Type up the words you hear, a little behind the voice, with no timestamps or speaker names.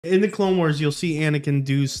In the Clone Wars, you'll see Anakin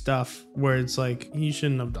do stuff where it's like he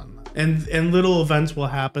shouldn't have done that, and little events will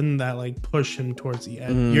happen that like push him towards the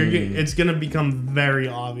end. It's gonna become very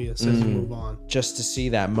obvious as you move on. Just to see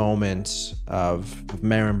that moment of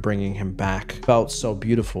Marin bringing him back felt so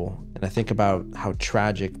beautiful, and I think about how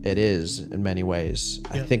tragic it is in many ways.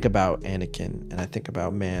 I think about Anakin, and I think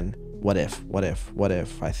about, man, what if?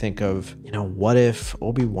 I think of, what if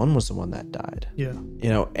Obi-Wan was the one that died? Yeah.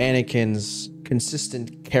 Anakin's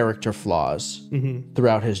consistent character flaws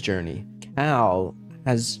throughout his journey. Cal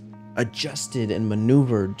has adjusted and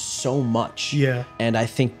maneuvered so much. Yeah. And I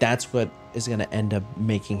think that's what is going to end up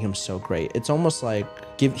making him so great. It's almost like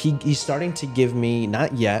he's starting to give me,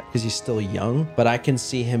 not yet because he's still young, but I can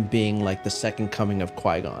see him being like the second coming of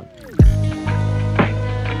Qui-Gon.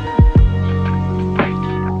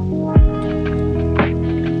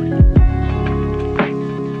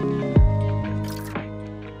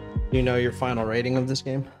 You know your final rating of this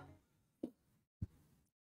game?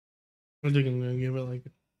 I think I'm gonna give it like.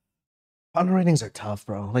 Final ratings are tough,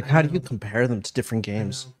 bro. Like, how do you compare them to different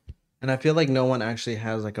games? And I feel like no one actually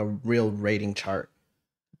has like a real rating chart.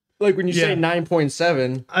 Like when you say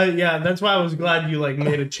 9.7. Yeah, that's why I was glad you like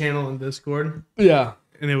made a channel in Discord. Yeah.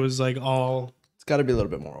 And it was like all. It's got to be a little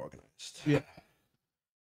bit more organized. Yeah.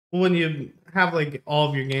 When you have like all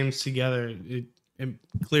of your games together, it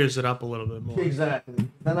clears it up a little bit more. Exactly.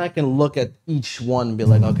 Then I can look at each one and be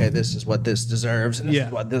like, okay, this is what this deserves, and this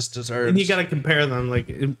is what this deserves. And you got to compare them.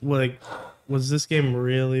 Like, was this game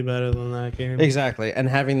really better than that game? Exactly. And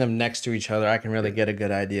having them next to each other, I can really get a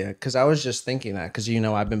good idea. Because I was just thinking that, because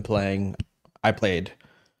I played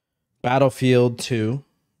Battlefield 2,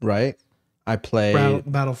 right? I played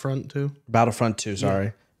Battlefront 2. Battlefront 2, sorry.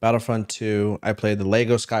 Yeah. Battlefront 2. I played the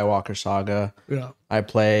Lego Skywalker Saga. Yeah. I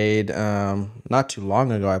played, not too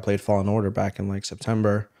long ago, I played Fallen Order back in like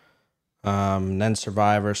September. Then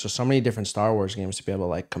Survivor. So many different Star Wars games to be able to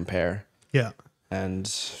like compare. Yeah.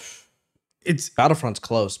 And Battlefront's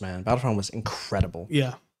close, man. Battlefront was incredible.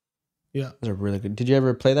 Yeah. Yeah. It was a really good. Did you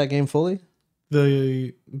ever play that game fully?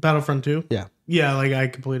 The Battlefront 2? Yeah. Yeah, like I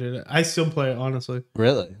completed it. I still play it, honestly.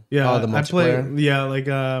 Really? Yeah. Oh, the multiplayer?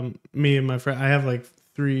 Me and my friend, I have like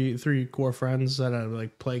three core friends that I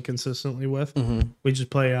like play consistently with. We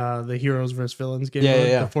just play the Heroes versus Villains game.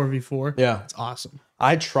 The 4v4. Yeah. It's awesome.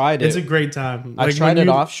 I tried it. It's a great time. I tried it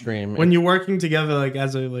off stream. When you're working together like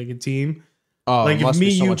as a team, like if me,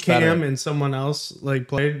 you, Cam, and someone else like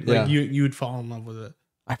played, like you would fall in love with it.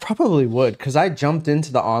 I probably would, because I jumped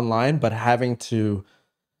into the online, but having to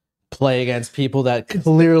play against people that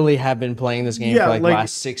clearly have been playing this game for like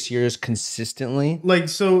last 6 years consistently. Like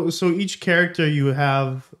so each character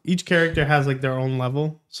has like their own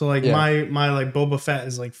level. So like my like Boba Fett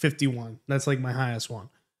is like 51. That's like my highest one.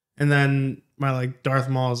 And then my like Darth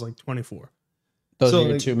Maul is like 24. Those are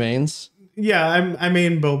your two mains? Yeah, I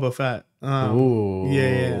main Boba Fett. Ooh.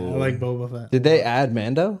 Yeah, I like Boba Fett. Did they add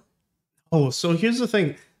Mando? Oh, so here's the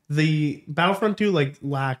thing. The Battlefront 2 like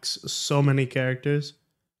lacks so many characters.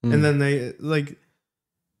 And then they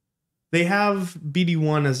have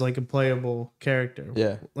BD1 as like a playable character.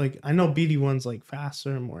 Yeah. Like I know BD1's like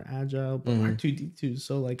faster and more agile, but R2D2 is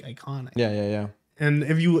so like iconic. Yeah. And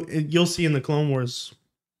if you'll see in the Clone Wars,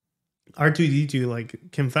 R2D2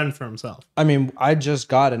 like can fend for himself. I mean, I just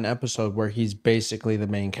got an episode where he's basically the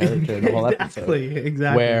main character in the whole episode.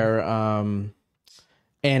 Exactly. Where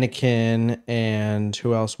Anakin and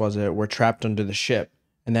who else was it were trapped under the ship,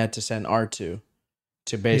 and they had to send R2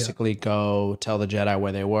 to basically go tell the Jedi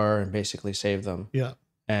where they were and basically save them. Yeah.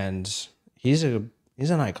 And he's an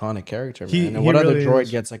iconic character, man. And what other droid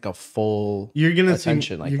gets like a full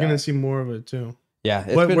attention like that? You're gonna see more of it too. Yeah,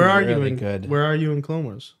 it's been really good. Where are you in Clone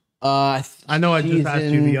Wars? I know I just asked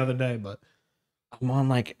you the other day, but I'm on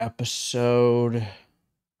like episode.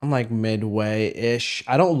 I'm like midway-ish.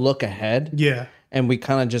 I don't look ahead. Yeah. And we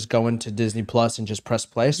kind of just go into Disney Plus and just press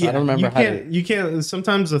play. So I don't remember you can't.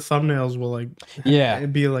 Sometimes the thumbnails will like.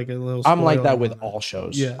 It'd be like a little. I'm like that with all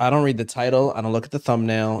shows. Yeah. I don't read the title. I don't look at the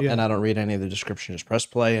thumbnail, and I don't read any of the description. Just press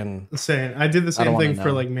play and. Same. I did the same thing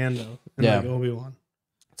for like Mando and like Obi-Wan.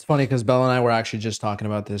 It's funny because Bella and I were actually just talking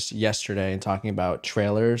about this yesterday and talking about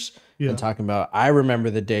trailers and talking about. I remember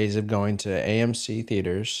the days of going to AMC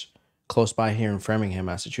theaters close by here in Framingham,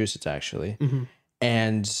 Massachusetts, actually,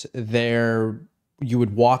 and you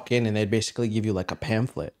would walk in and they'd basically give you like a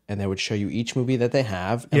pamphlet and they would show you each movie that they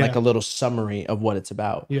have and like a little summary of what it's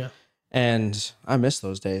about. Yeah. And I miss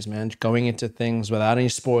those days, man. Going into things without any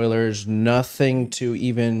spoilers, nothing to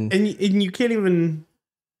even... And you can't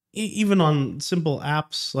even on simple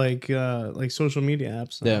apps like social media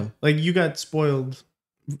apps. Yeah. Like you got spoiled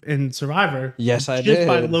in Survivor. Yes, I did. Just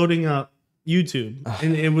by loading up YouTube,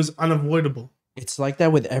 and it was unavoidable. It's like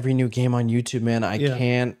that with every new game on YouTube, man. I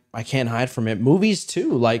can't hide from it. Movies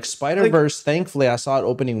too, like Spider-Verse. Thankfully, I saw it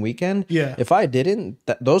opening weekend. Yeah. If I didn't,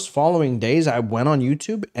 those following days, I went on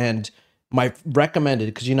YouTube and my recommended,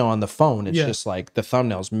 because you know on the phone it's just like the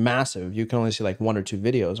thumbnail's massive. You can only see like 1 or 2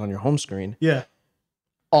 videos on your home screen. Yeah.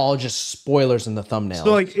 All just spoilers in the thumbnail.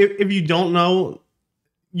 So like if you don't know,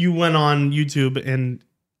 you went on YouTube and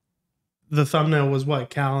the thumbnail was what?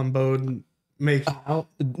 Cal and Bode making out?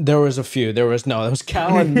 There was a few. There was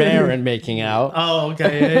Cal and Marin making out. Oh,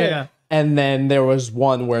 okay. Yeah. And then there was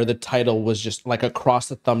one where the title was just like across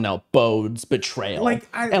the thumbnail, Bode's betrayal.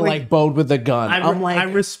 Like Bode with a gun. I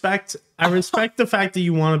respect the fact that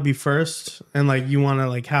you want to be first and like you want to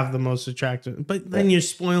like have the most attractive, but then you're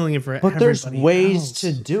spoiling it for everybody. But there's ways else.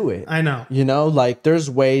 to do it. I know. You know, like there's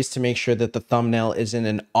ways to make sure that the thumbnail isn't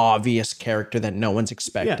an obvious character that no one's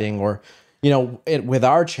expecting, or you know, with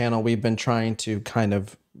our channel, we've been trying to kind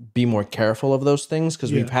of be more careful of those things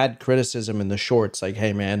because we've had criticism in the shorts, like,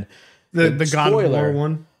 hey man, the God of War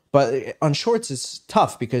one. But on shorts, it's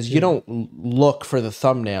tough because you don't look for the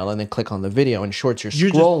thumbnail and then click on the video. In shorts, you're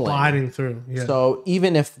scrolling. Just gliding through. Yeah. So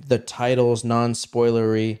even if the title's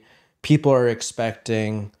non-spoilery, people are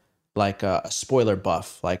expecting like a spoiler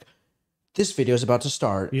buff. Like, this video is about to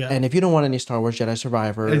start. Yeah. And if you don't want any Star Wars Jedi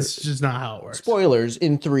Survivor, it's just not how it works. Spoilers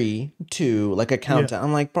in 3, 2, like a countdown.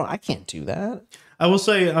 I'm like, bro, I can't do that. I will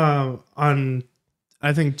say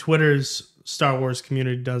I think Twitter's Star Wars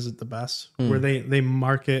community does it the best, where they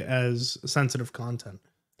mark it as sensitive content.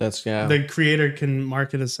 The creator can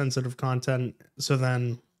mark it as sensitive content, so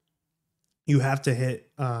then you have to hit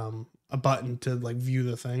a button to like view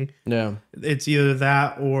the thing. Yeah, it's either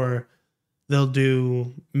that or they'll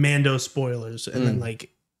do Mando spoilers, and then like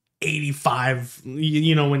 85,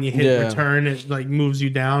 you know, when you hit return, it like moves you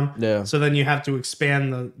down. Yeah, so then you have to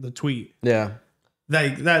expand the tweet. Yeah,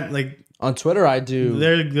 like on Twitter, I do.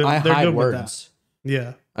 They're hide words.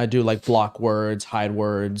 Yeah. I do like block words, hide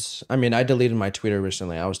words. I mean, I deleted my Twitter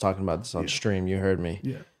recently. I was talking about this on stream. You heard me.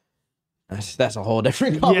 Yeah. That's a whole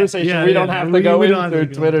different conversation. We don't have to go into.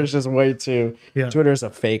 Twitter's just way too. Yeah. Twitter's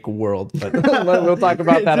a fake world, but we'll talk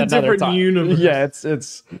about that another time. Universe. Yeah,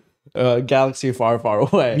 it's a galaxy far, far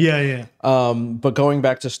away. Yeah, yeah. But going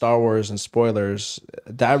back to Star Wars and spoilers,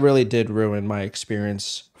 that really did ruin my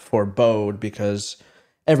experience for Bode because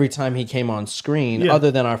every time he came on screen,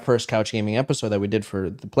 other than our first couch gaming episode that we did for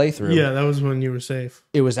the playthrough. Yeah, that was when you were safe.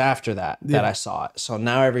 It was after that I saw it. So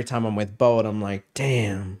now every time I'm with Bode, I'm like,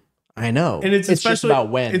 damn, I know. And it's especially just about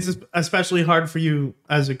when. It's especially hard for you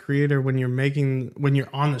as a creator when you're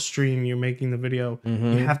on the stream, you're making the video.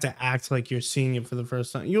 You have to act like you're seeing it for the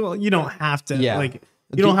first time. You don't have to like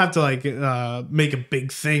you don't have to like make a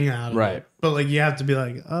big thing out of it. But like you have to be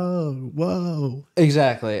like, oh, whoa.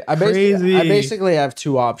 Exactly. I basically have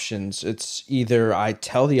 2 options. It's either I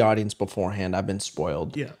tell the audience beforehand I've been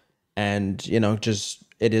spoiled. Yeah. And you know, just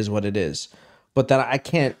it is what it is. But then I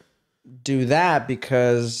can't do that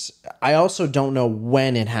because I also don't know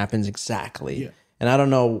when it happens exactly. Yeah. And I don't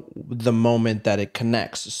know the moment that it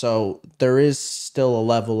connects. So there is still a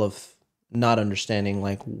level of not understanding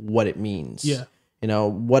like what it means. Yeah. You know,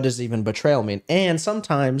 what does even betrayal mean? And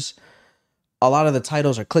sometimes a lot of the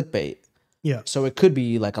titles are clickbait. Yeah. So it could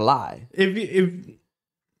be like a lie.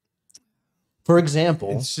 For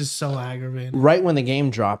example, it's just so aggravating. Right when the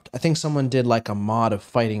game dropped, I think someone did like a mod of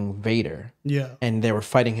fighting Vader. Yeah. And they were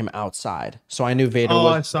fighting him outside. So I knew Vader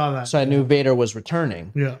I saw that. So I knew Vader was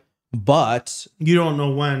returning. Yeah. But you don't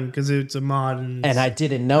know when because it's a mod. And I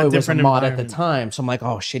didn't know it was a mod at the time. So I'm like,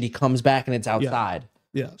 oh shit, he comes back and it's outside.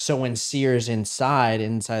 Yeah. So when Seer's inside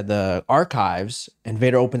the archives and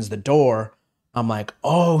Vader opens the door, I'm like,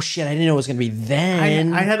 oh shit, I didn't know it was gonna be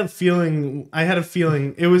then. I had a feeling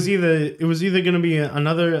it was either gonna be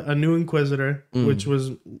a new Inquisitor, which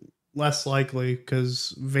was less likely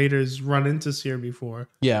because Vader's run into Seer before.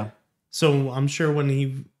 Yeah. So I'm sure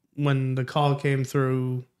when the call came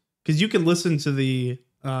through, because you could listen to the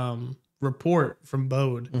report from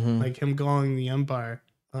Bode, like him calling the Empire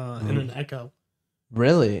in an echo.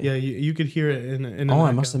 Really? Yeah, you could hear it in an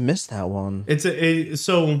I must have missed that one.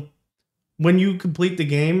 So when you complete the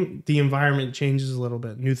game, the environment changes a little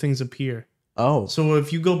bit. New things appear. Oh. So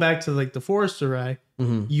if you go back to like the Forest Array,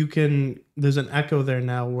 there's an echo there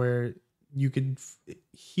now where you could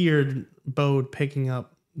hear Bode picking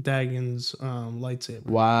up Dagon's lightsaber.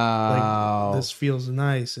 Wow. Like, this feels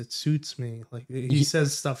nice. It suits me. Like he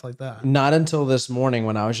says stuff like that. Not until this morning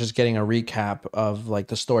when I was just getting a recap of like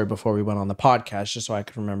the story before we went on the podcast, just so I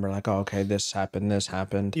could remember like, oh, okay, this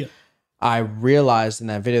happened. Yeah. I realized in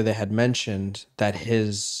that video they had mentioned that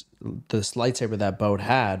his this lightsaber that Bode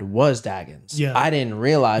had was Dagon's. Yeah. I didn't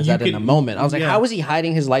realize that in the moment. I was like, how was he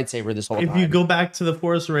hiding his lightsaber this whole time? If you go back to the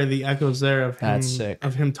Force Array, the echoes there of him, That's sick.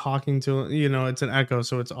 Of him talking to, you know, it's an echo,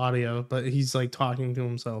 so it's audio, but he's like talking to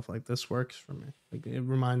himself, like, this works for me. Like, it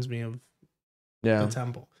reminds me of the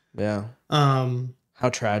temple. Yeah. How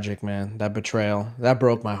tragic, man. That betrayal. That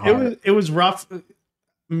broke my heart. It was rough.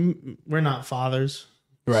 We're not fathers.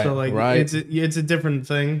 Right. So like it's a different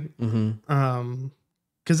thing. Mm-hmm.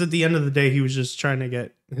 Because at the end of the day, he was just trying to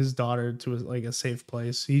get his daughter to like a safe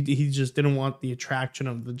place. He just didn't want the attraction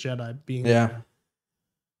of the Jedi being there.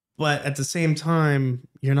 But at the same time,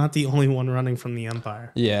 you're not the only one running from the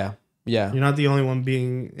Empire. Yeah. Yeah. You're not the only one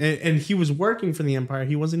being, and he was working for the Empire.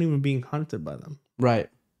 He wasn't even being hunted by them. Right.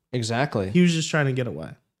 Exactly. He was just trying to get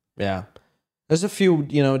away. Yeah. There's a few,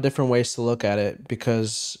 different ways to look at it,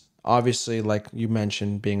 because obviously, like you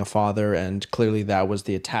mentioned, being a father, and clearly that was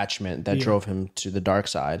the attachment that drove him to the dark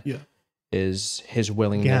side. Yeah. Is his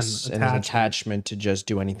willingness and his attachment to just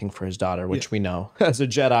do anything for his daughter, which we know as a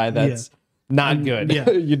Jedi, that's not good. Yeah.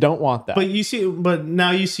 You don't want that. But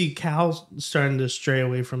now you see Cal starting to stray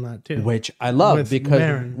away from that too. Which I love,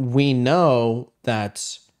 because we know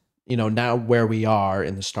that, now where we are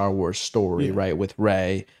in the Star Wars story, right, with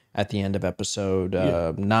Rey at the end of episode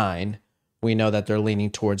 9, we know that they're leaning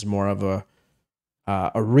towards more of a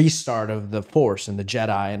restart of the Force and the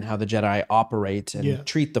Jedi, and how the Jedi operate and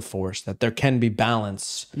treat the Force, that there can be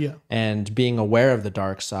balance. Yeah. And being aware of the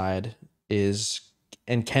dark side is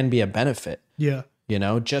and can be a benefit. Yeah.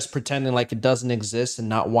 Just pretending like it doesn't exist and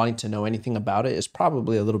not wanting to know anything about it is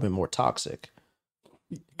probably a little bit more toxic.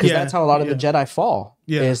 Because that's how a lot of the Jedi fall.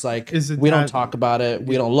 Yeah. Is like, we don't talk about it,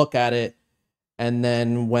 we don't look at it. And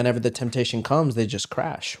then whenever the temptation comes, they just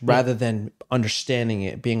crash, rather than understanding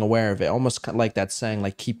it, being aware of it. Almost kind of like that saying,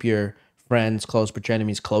 like, keep your friends close, but your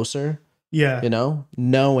enemies closer. Yeah.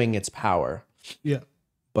 Knowing its power. Yeah.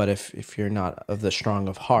 But if you're not of the strong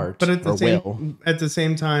of heart, but at the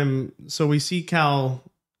same time, so we see Cal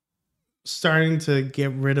starting to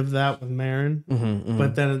get rid of that with Marin.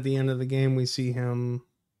 But then at the end of the game, we see him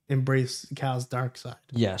embrace Cal's dark side.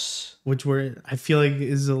 Yes. Which I feel like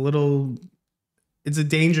is a little... It's a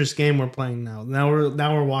dangerous game we're playing now. Now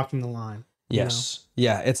we're walking the line. Yes.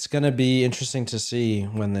 Yeah, it's going to be interesting to see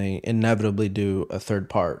when they inevitably do a third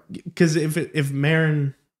part. Because if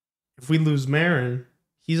we lose Marin,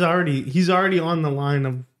 he's already on the line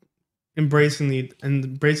of embracing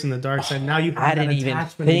the dark side. Now you have I didn't even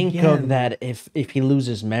think of that if he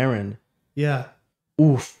loses Marin. Yeah.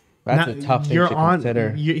 Oof. That's a tough thing to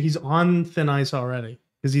consider. He's on thin ice already,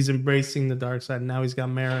 because he's embracing the dark side. Now he's got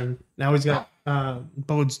Marin. Now he's got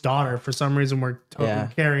Bode's daughter. For some reason, we're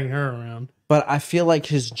carrying her around. But I feel like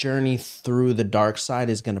his journey through the dark side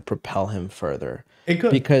is going to propel him further. It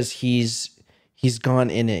could, because he's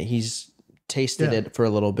gone in it. He's tasted it for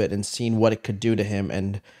a little bit and seen what it could do to him.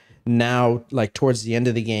 And now, like towards the end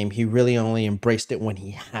of the game, he really only embraced it when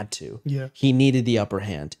he had to. Yeah, he needed the upper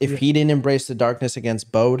hand. If he didn't embrace the darkness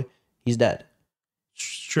against Bode, he's dead.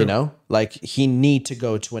 True. Like he need to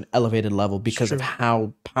go to an elevated level because of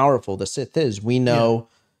how powerful the Sith is. We know,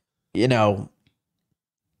 they're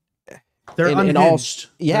unhinged.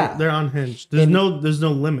 They're unhinged. There's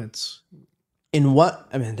no limits.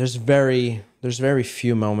 There's very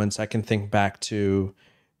few moments I can think back to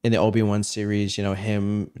in the Obi-Wan series,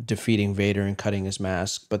 him defeating Vader and cutting his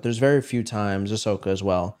mask. But there's very few times, Ahsoka as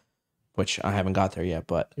well, which I haven't got there yet,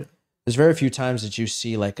 but there's very few times that you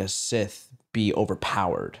see like a Sith be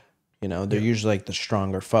overpowered. They're usually like the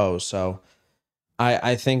stronger foes. So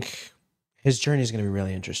I think his journey is going to be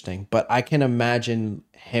really interesting. But I can imagine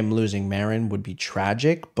him losing Marin would be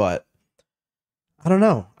tragic, but I don't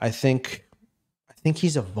know. I think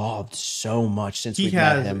he's evolved so much since we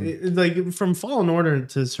met him. Like from Fallen Order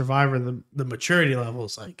to Survivor, the maturity level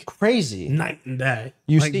is like crazy, night and day.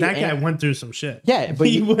 That guy went through some shit. Yeah, but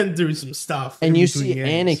he went through some stuff. And you see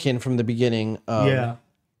Anakin from the beginning of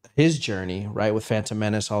his journey, right, with Phantom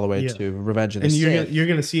Menace all the way to Revenge of the Sith. You're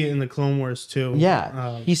gonna see it in the Clone Wars too.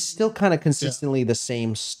 Yeah, he's still kind of consistently the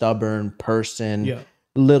same stubborn person. Yeah,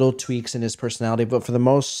 little tweaks in his personality, but for the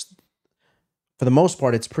most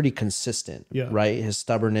part, it's pretty consistent. Yeah, right. His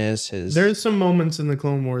stubbornness. There's some moments in the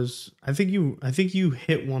Clone Wars. I think you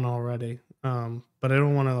hit one already, but I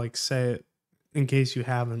don't want to like say it in case you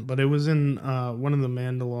haven't. But it was in one of the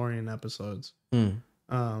Mandalorian episodes.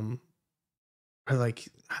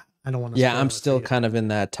 I don't want to. Yeah, I'm still kind of in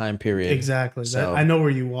that time period. Exactly. So I know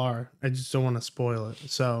where you are. I just don't want to spoil it.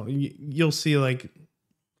 So you'll see,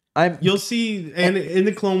 you'll see, in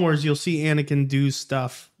the Clone Wars, you'll see Anakin do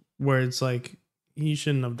stuff where it's like he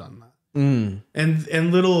shouldn't have done that.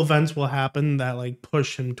 and little events will happen that like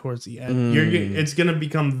push him towards the end. It's gonna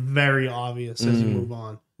become very obvious as you move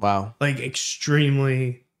on. Wow, like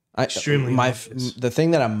extremely obvious. The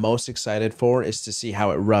thing that I'm most excited for is to see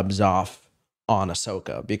how it rubs off on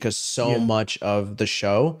Ahsoka, because so much of the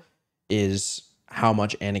show is how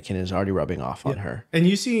much Anakin is already rubbing off on her. And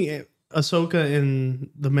you see Ahsoka in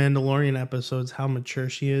the Mandalorian episodes, how mature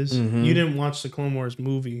she is. You didn't watch the Clone Wars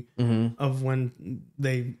movie of when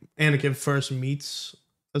Anakin first meets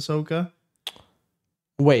Ahsoka.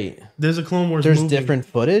 Wait, there's a Clone Wars there's movie. different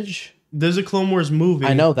footage? There's a Clone Wars movie.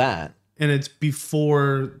 I know that. And it's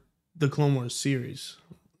before the Clone Wars series.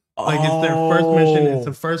 Like, it's their first mission. It's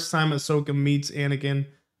the first time Ahsoka meets Anakin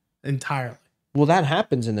entirely. Well, that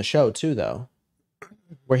happens in the show too, though,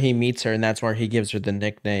 where he meets her, and that's where he gives her the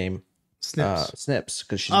nickname Snips,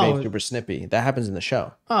 because she's being super snippy. That happens in the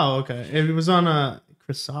show. Oh, okay. It was on a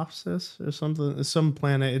Chrysopsis or something, some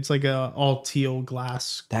planet. It's like a all teal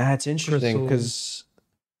glass. That's interesting, because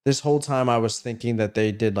this whole time I was thinking that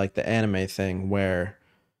they did like the anime thing where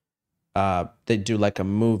they do like a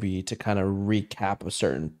movie to kind of recap a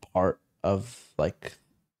certain part of like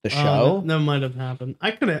the show. That might have happened.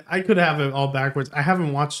 I could have it all backwards. I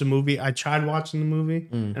haven't watched the movie. I tried watching the movie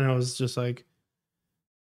and I was just like,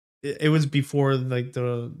 it was before like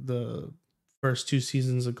the first 2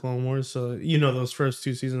 seasons of Clone Wars. So those first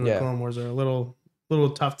 2 seasons of Clone Wars are a little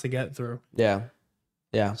tough to get through. Yeah.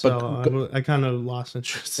 So I kind of lost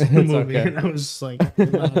interest in the movie, and I was just like,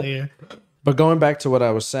 I'm out of here. But going back to what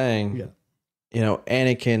I was saying,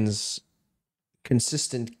 Anakin's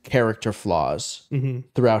consistent character flaws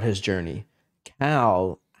throughout his journey.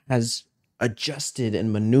 Cal has adjusted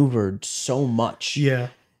and maneuvered so much. Yeah.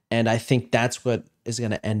 And I think that's what is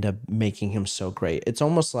going to end up making him so great. It's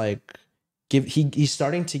almost like he's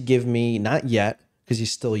starting to give me, not yet, because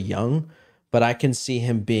he's still young, but I can see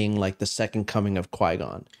him being like the second coming of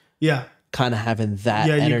Qui-Gon. Yeah. Kind of having that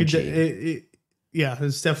energy.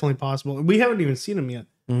 It's definitely possible. We haven't even seen him yet.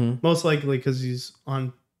 Most likely because he's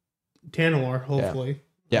on Tanalorr, hopefully.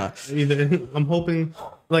 Yeah. Either I'm hoping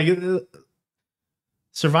like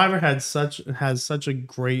Survivor has such a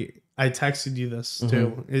great. I texted you this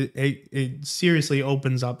too. It seriously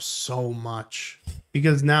opens up so much,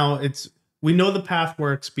 because now we know the path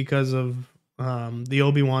works because of the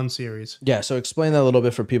Obi-Wan series. Yeah, so explain that a little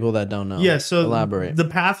bit for people that don't know. Yeah, so elaborate. The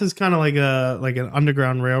path is kind of like an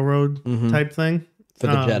underground railroad type thing for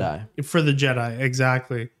the Jedi. For the Jedi,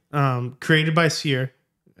 exactly. Created by Seer,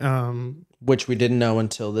 which we didn't know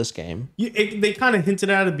until this game. They kind of hinted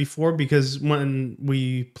at it before, because when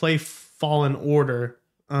we play Fallen Order,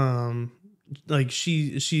 like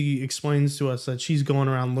she explains to us that she's going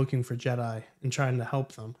around looking for Jedi and trying to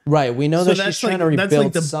help them. Right. We know that she's trying to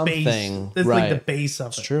rebuild something. Base. That's like the base of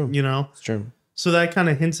it. It's true. It's true. So that kind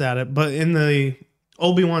of hints at it. But in the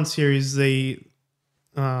Obi-Wan series,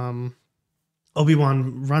 Obi-Wan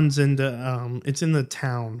runs into it's in the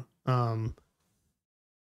town.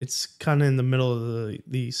 It's kind of in the middle of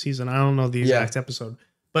the season. I don't know the exact episode.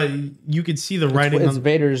 But you could see the writing. It's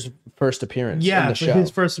Vader's first appearance. Yeah, in the show. His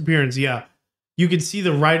first appearance. Yeah, you could see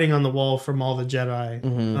the writing on the wall from all the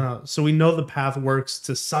Jedi. So we know the path works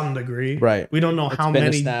to some degree. Right. We don't know how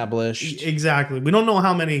many established. Exactly. We don't know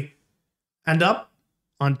how many end up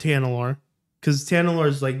on Tanalorr, because Tanalorr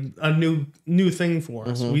is like a new thing for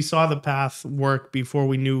us. We saw the path work before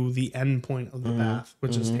we knew the end point of the path,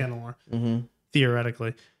 which is Tanalorr,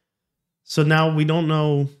 theoretically. So now we don't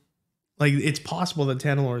know. Like, it's possible that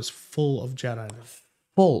Tanalorr is full of Jedi.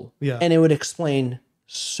 Full. Yeah. And it would explain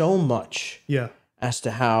so much. Yeah. As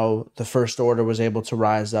to how the First Order was able to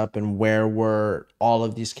rise up, and where were all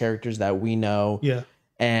of these characters that we know. Yeah.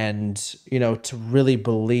 And, to really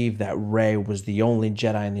believe that Rey was the only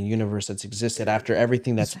Jedi in the universe that's existed after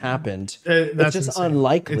everything that's happened. That's just insane.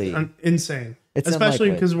 Unlikely. It's insane. It's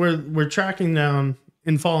especially because we're tracking down.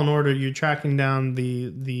 In Fallen Order, you're tracking down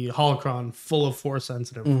the holocron full of Force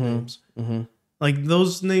sensitive names. Like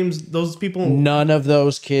those names, those people. None of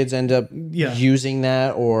those kids end up using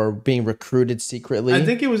that or being recruited secretly. I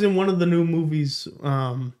think it was in one of the new movies.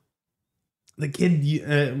 The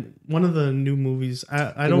kid, one of the new movies.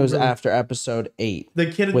 I don't. It was after episode 8. The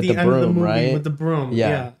kid at the end of the movie, right? With the broom.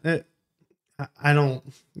 Yeah. I don't.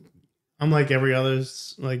 I'm like every other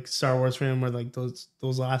like Star Wars fan, where like those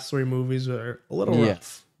last 3 movies are a little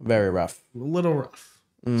rough. Very rough. A little rough.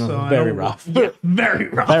 So very rough. Yeah, very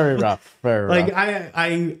rough. Very rough. Very rough. Like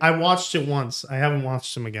I watched it once. I haven't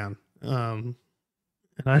watched them again. And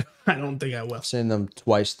I don't think I will. I've seen them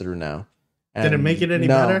twice through now. Did it make it any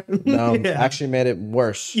better? No, actually made it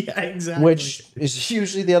worse. Yeah, exactly. Which is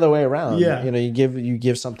usually the other way around. Yeah. You know, you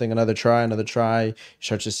give something another try, you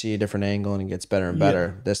start to see a different angle and it gets better and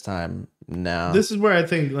better. This time, no. This is where I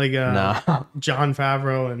think like Jon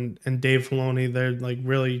Favreau and Dave Filoni, they're like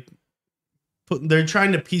really they're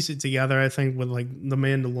trying to piece it together, I think, with like The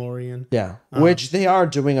Mandalorian. Yeah. Which they are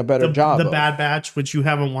doing a better job The of. Bad Batch, which you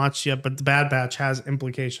haven't watched yet, but The Bad Batch has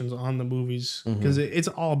implications on the movies because it's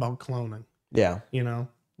all about cloning. Yeah. You know?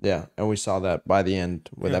 Yeah. And we saw that by the end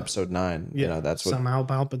with episode 9. Yeah. You know, that's what somehow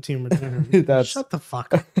Palpatine returned. Shut the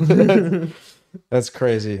fuck up. That's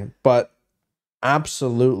crazy. But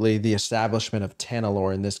absolutely the establishment of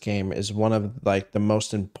Tanalorr in this game is one of like the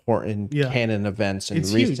most important canon events in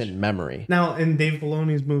recent memory. Now, in Dave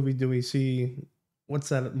Filoni's movie, do we see what's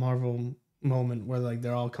that Marvel moment where like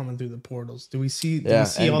they're all coming through the portals? Do we see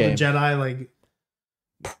all the Jedi like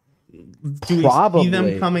probably see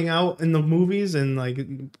them coming out in the movies and like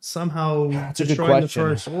somehow destroying the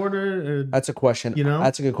First Order? That's a question. You know,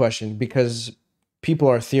 that's a good question because people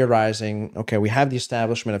are theorizing. Okay, we have the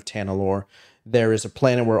establishment of Tanalorr. There is a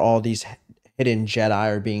planet where all these hidden Jedi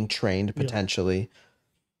are being trained potentially.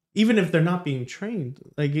 Even if they're not being trained,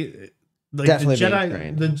 like definitely the Jedi,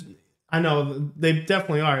 being trained. I know they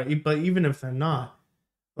definitely are, but even if they're not,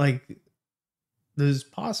 like it's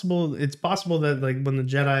possible that like when the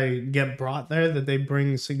Jedi get brought there, that they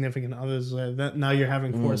bring significant others there. That now you're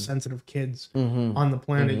having force sensitive kids on the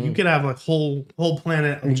planet. You could have a whole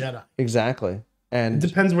planet of Jedi. Exactly, and it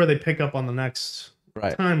depends where they pick up on the next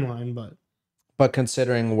timeline, But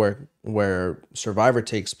considering where Survivor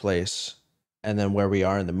takes place and then where we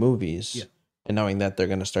are in the movies, and knowing that they're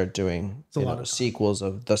going to start doing sequels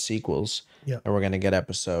of the sequels, and we're going to get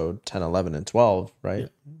episode 10, 11, and 12, right?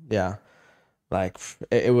 Yeah. Like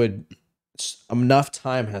it would, enough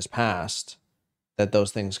time has passed that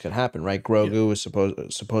those things could happen, right? Grogu was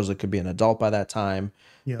supposedly could be an adult by that time,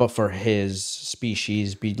 but for his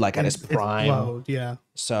species be like at his prime.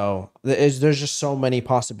 So there's just so many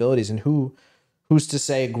possibilities, and who's to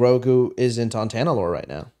say Grogu isn't on Tanalorr right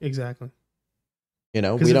now? Exactly. You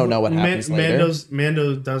know, we don't know what happens later.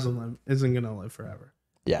 Mando isn't gonna live forever.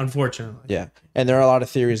 Yeah, unfortunately. Yeah, and there are a lot of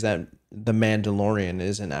theories that the Mandalorian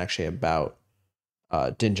isn't actually about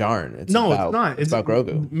Din Djarin. It's not. It's about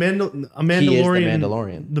Grogu. Mandalorian. He is the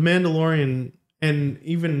Mandalorian. The Mandalorian, and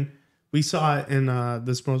even we saw it in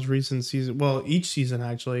this most recent season. Well, each season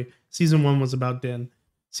actually. Season 1 was about Din.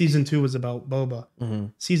 Season 2 was about Boba.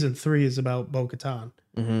 Season 3 is about Bo-Katan.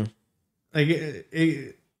 Like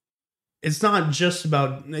it's not just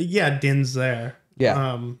about Din's there.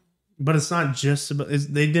 But it's not just about.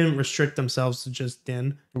 They didn't restrict themselves to just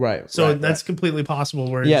Din. Right. So that's completely possible.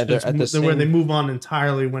 Where where they move on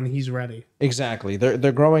entirely when he's ready. Exactly.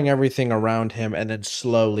 They're growing everything around him and then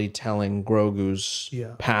slowly telling Grogu's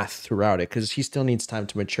path throughout it because he still needs time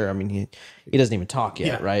to mature. I mean, he doesn't even talk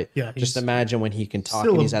yet, right? Yeah. Just imagine when he can talk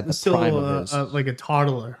and he's at the prime of his. Like a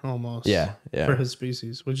toddler almost. Yeah. For his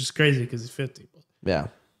species, which is crazy because he's 50. Yeah.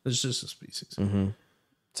 It's just a species.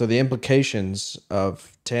 So the implications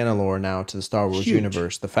of Tanalorr now to the Star Wars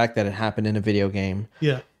universe, the fact that it happened in a video game,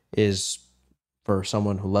 is for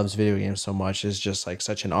someone who loves video games so much is just like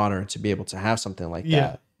such an honor to be able to have something like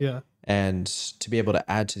that. Yeah. And to be able to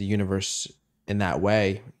add to the universe in that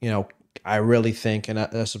way, you know, I really think, and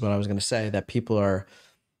this is what I was going to say, that people are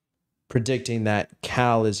predicting that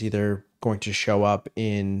Cal is either going to show up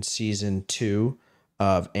in season 2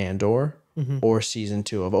 of Andor or season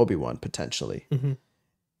 2 of Obi-Wan potentially.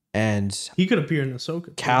 And he could appear in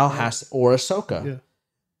Ahsoka. Cal has, or Ahsoka. Yeah.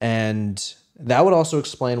 And that would also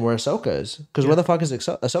explain where Ahsoka is. Because where the fuck is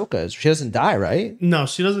Ahsoka? She doesn't die, right? No,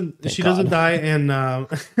 she doesn't. Thank God. Doesn't die. And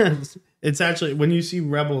it's actually, when you see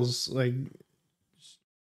Rebels, like,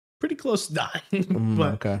 pretty close to dying.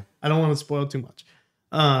 But okay. I don't want to spoil too much.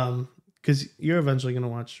 Because you're eventually going to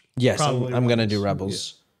watch. Yes, I'm going to do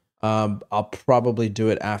Rebels. Yeah. I'll probably do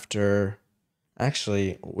it after.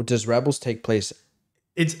 Actually, does Rebels take place?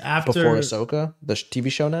 It's after before Ahsoka, the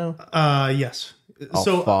TV show now. Yes.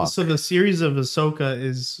 So the series of Ahsoka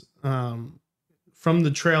is from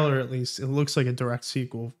the trailer at least. It looks like a direct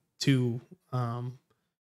sequel to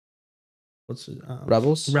what's it?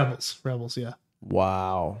 Rebels. Rebels. Yeah.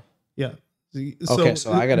 Wow. Yeah. So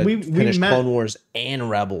I gotta finish Clone Wars and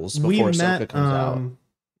Rebels before Ahsoka comes out.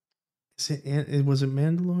 Was it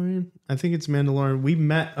Mandalorian? I think it's Mandalorian. We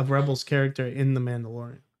met a Rebels character in the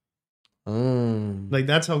Mandalorian. Like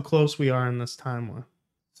that's how close we are in this timeline.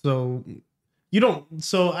 So you don't.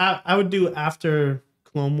 So I would do after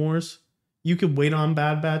Clone Wars. You could wait on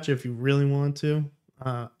Bad Batch if you really want to.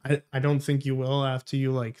 I don't think you will after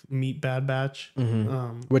you like meet Bad Batch,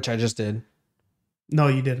 which I just did. No,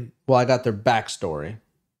 you didn't. Well, I got their backstory.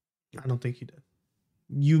 I don't think you did.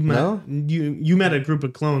 You met a group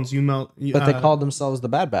of clones. But they called themselves the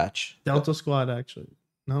Bad Batch. Delta Squad, actually.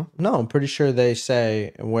 No, I'm pretty sure they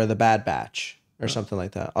say we're the Bad Batch or something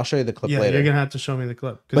like that. I'll show you the clip later. You're gonna have to show me the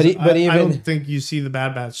clip. But I don't think you see the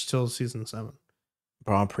Bad Batch till season 7.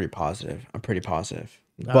 Bro, I'm pretty positive.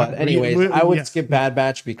 But anyways, I would skip Bad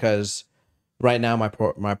Batch because right now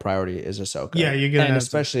my priority is Ahsoka. Yeah, you're gonna, and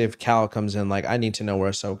especially if Cal comes in, like I need to know where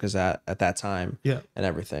Ahsoka's at that time. Yeah, and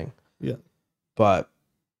everything. Yeah, but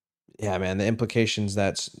yeah, man, the implications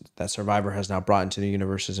that Survivor has now brought into the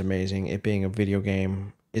universe is amazing. It being a video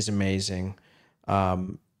game is amazing.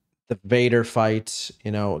 The Vader fight,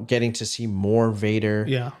 getting to see more Vader.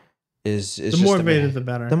 Yeah. Is the more Vader, the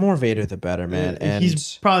better. The more Vader, the better, man. And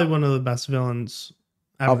he's probably one of the best villains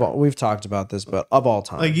ever. We've talked about this, but of all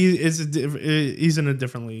time, like he's in a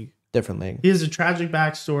different league. He has a tragic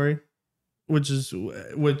backstory,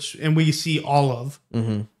 and we see all of.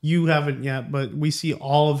 Mm-hmm. You haven't yet, but we see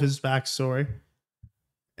all of his backstory,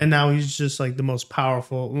 and now he's just like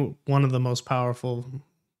one of the most powerful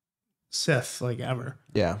Sith like ever.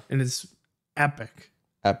 Yeah, and it's epic.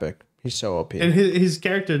 He's so OP. And his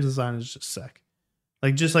character design is just sick.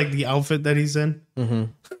 Like, just like the outfit that he's in. Mm-hmm.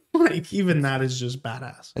 Like, even that is just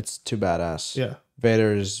badass. It's too badass. Yeah.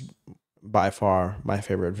 Vader is by far my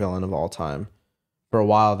favorite villain of all time. For a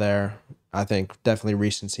while there, I think definitely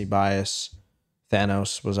recency bias.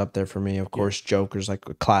 Thanos was up there for me. Of course, Joker's like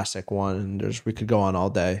a classic one. And we could go on all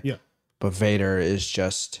day. Yeah. But Vader is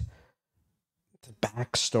just... the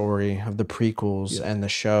backstory of the prequels and the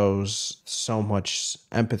shows, so much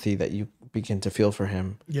empathy that you begin to feel for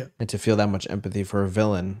him. Yeah. And to feel that much empathy for a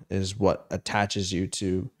villain is what attaches you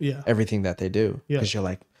to everything that they do. Because you're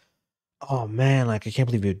like, oh man, like I can't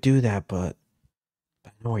believe you do that, but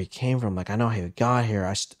I know where he came from. Like I know how he got here.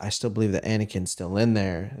 I still believe that Anakin's still in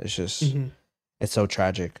there. It's just, it's so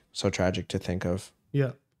tragic to think of.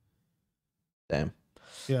 Yeah. Damn.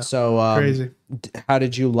 Yeah. So crazy. How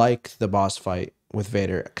did you like the boss fight with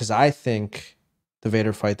Vader? Because I think the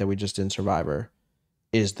Vader fight that we just did in Survivor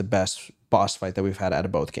is the best boss fight that we've had out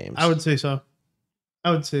of both games. I would say so.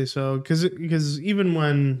 Because even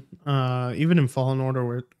when even in Fallen Order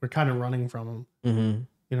we're kind of running from him.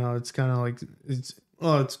 Mm-hmm. It's kind of like it's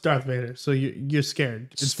Darth Vader, so you're scared.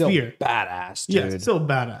 It's still fear. Badass, dude. Yeah, it's still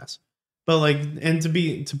badass. But like, and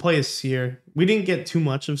to play as Seer, we didn't get too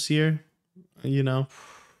much of Seer,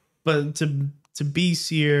 but to be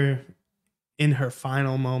Seer in her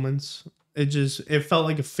final moments, it felt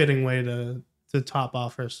like a fitting way to top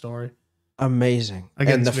off her story. Amazing.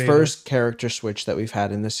 And the first character switch that we've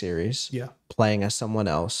had in the series. Yeah. Playing as someone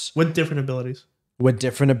else. With different abilities.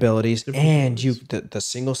 The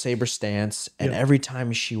single saber stance, and every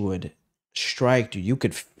time she would strike, dude, you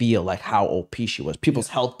could feel like how OP she was. People's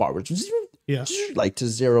health bar was like to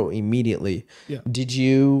zero immediately. Yeah. Did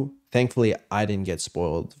you, thankfully I didn't get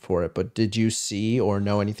spoiled for it, but did you see or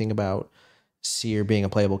know anything about Seer being a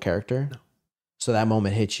playable character? No. So that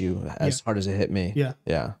moment hit you as hard as it hit me. Yeah.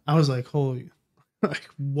 Yeah. I was like, holy, like,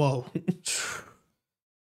 whoa. It's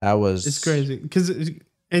crazy.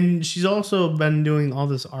 And she's also been doing all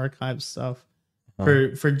this archive stuff. For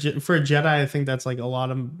a Jedi, I think that's like a lot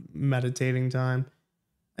of meditating time.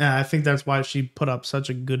 And I think that's why she put up such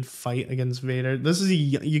a good fight against Vader. This is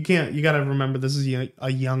you got to remember, this is a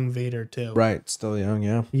young Vader too. Right, still young,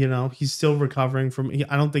 yeah. He's still recovering from.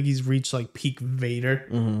 I don't think he's reached like peak Vader.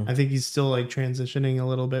 Mm-hmm. I think he's still like transitioning a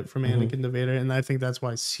little bit from Anakin to Vader, and I think that's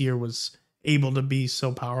why Seer was able to be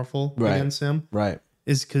so powerful against him. Right,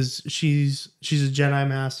 is because she's a Jedi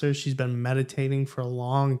master. She's been meditating for a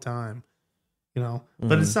long time.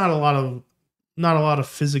 But it's not a lot of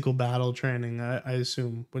physical battle training, I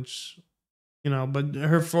assume, which, but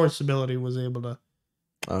her force ability was able to.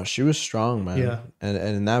 Oh, she was strong, man. Yeah. And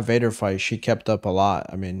in that Vader fight, she kept up a lot.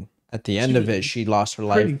 I mean, at the end of it, she lost her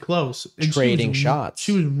life. Pretty close. Trading shots.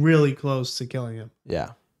 She was really close to killing him.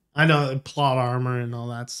 Yeah. I know plot armor and all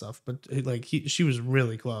that stuff, but she was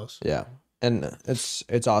really close. Yeah. And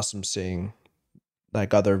it's awesome seeing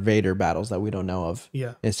like other Vader battles that we don't know of.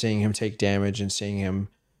 Yeah. And seeing him take damage and seeing him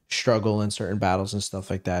struggle in certain battles and stuff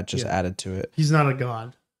like that just added to it. He's not a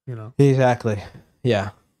god, Exactly.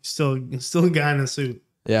 Yeah. Still a guy in a suit.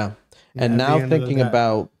 Yeah. And now thinking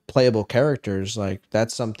about playable characters, like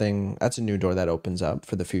that's a new door that opens up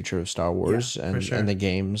for the future of Star Wars and the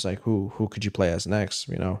games. Like who could you play as next?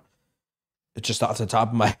 Just off the top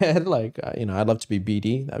of my head, like I'd love to be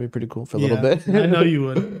BD. That'd be pretty cool for a little bit. I know you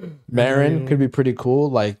would. Marin could be pretty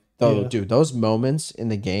cool. Like dude, those moments in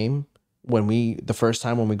the game the first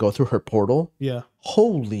time when we go through her portal. Yeah.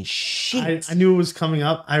 Holy shit. I knew it was coming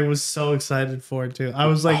up. I was so excited for it too. I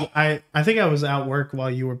was like, I think I was at work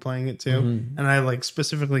while you were playing it too. And I like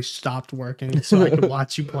specifically stopped working so I could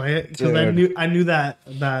watch you play it. Because I knew that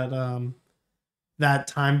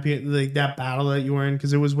time period, like that battle that you were in,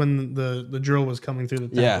 because it was when the drill was coming through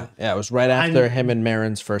the temple. Yeah, it was right after him and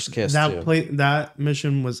Marin's first kiss. That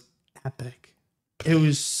mission was epic. It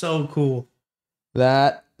was so cool.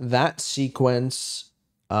 That sequence,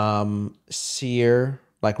 Seer,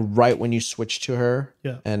 like right when you switch to her,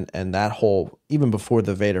 and that whole, even before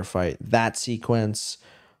the Vader fight, that sequence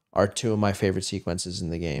are two of my favorite sequences in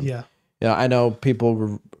the game. Yeah. I know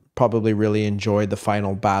people probably really enjoyed the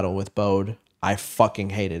final battle with Bode. I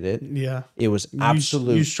fucking hated it. Yeah. It was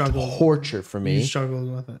absolute torture for me. You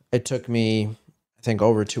struggled with it. It took me, I think,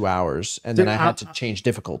 over 2 hours. And then I had to change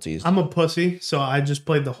difficulties. I'm a pussy, so I just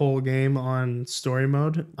played the whole game on story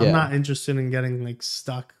mode. I'm not interested in getting like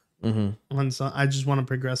stuck on some. I just want to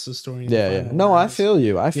progress the story. No, I feel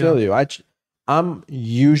you. I feel you. I'm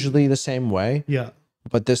usually the same way. Yeah.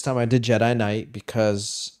 But this time I did Jedi Knight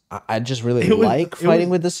because I just really like fighting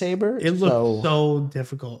with the saber. It looked so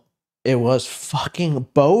difficult. It was fucking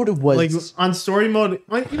Bode was like on story mode,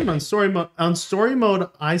 like even on story mode,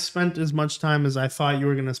 I spent as much time as I thought you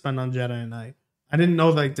were gonna spend on Jedi Knight. I didn't know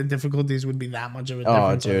like the difficulties would be that much of a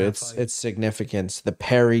difference. Oh, dude, it's significance. The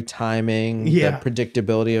parry timing, the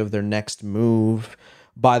predictability of their next move.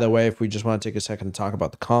 By the way, if we just want to take a second to talk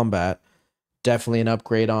about the combat, definitely an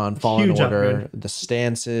upgrade on Fallen Order. The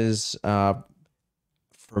stances, for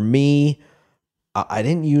me, I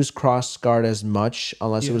didn't use cross guard as much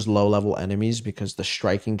unless it was low level enemies because the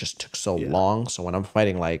striking just took so long. So when I'm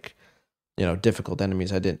fighting like, difficult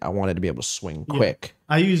enemies, I wanted to be able to swing quick.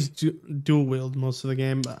 I used dual wield most of the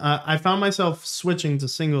game. I found myself switching to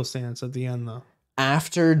single stance at the end though.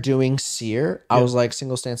 After doing Seer, I was like,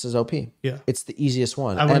 single stance is OP. Yeah. It's the easiest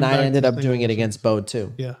one. And I ended up doing it against Bode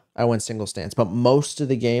too. Yeah. I went single stance. But most of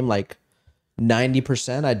the game, like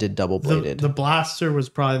 90%, I did double bladed. The blaster was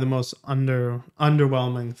probably the most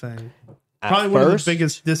underwhelming thing. Probably one of the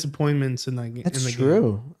biggest disappointments in the game. That's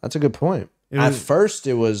true. That's a good point. At first,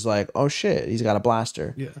 it was like, oh shit, he's got a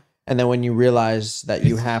blaster. Yeah. And then when you realize that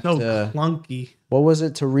you have to clunky. What was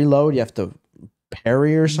it to reload? You have to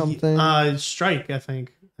parry or something. Strike. I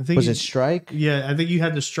think was it strike? Yeah, I think you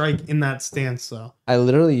had to strike in that stance though. I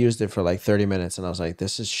literally used it for like 30 minutes, and I was like,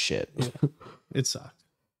 this is shit. Yeah. It sucked.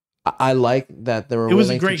 I like that they were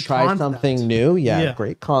willing to try something new. Yeah,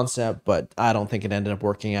 great concept, but I don't think it ended up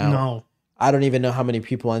working out. No. I don't even know how many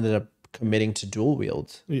people ended up committing to dual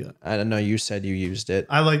wield. Yeah. I don't know. You said you used it.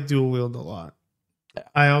 I like dual wield a lot. Yeah.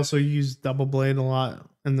 I also used double blade a lot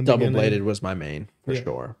in the beginning. Double bladed was my main for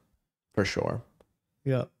sure. For sure.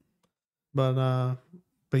 Yeah. But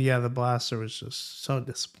yeah, the blaster was just so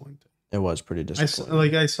disappointing. It was pretty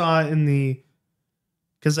disappointing. I saw it in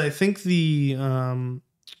because I think the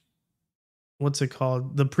what's it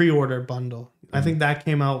called? The pre-order bundle. I think that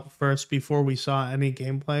came out first before we saw any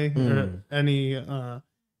gameplay or any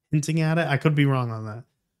hinting at it. I could be wrong on that.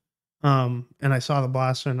 And I saw the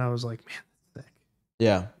blaster and I was like, man, that's sick.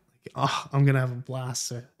 Yeah. Like, oh, I'm gonna have a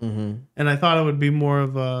blaster. And I thought it would be more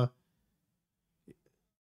of a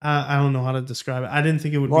I don't know how to describe it. I didn't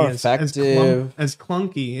think it would more be effective. As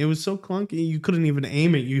clunky. It was so clunky. You couldn't even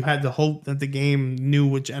aim it. You had to hope that the game knew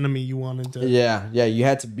which enemy you wanted to. Yeah. You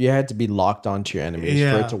had to be locked onto your enemies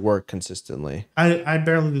for it to work consistently. I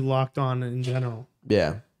barely locked on in general.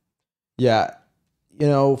 Yeah.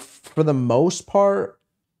 For the most part,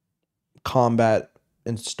 combat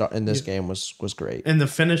in this game was great. And the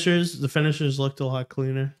finishers looked a lot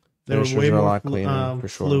cleaner. They were way more for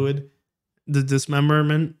sure. Fluid. The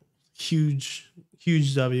dismemberment, huge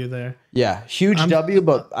W there. Yeah, huge W,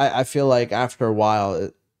 but I feel like after a while,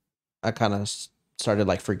 I kind of started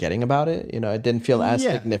like forgetting about it. It didn't feel as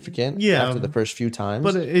significant after the first few times.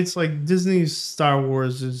 But it's like Disney's Star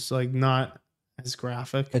Wars is like not as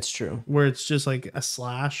graphic. It's true. Where it's just like a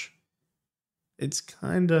slash. It's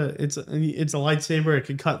kind of it's a lightsaber. It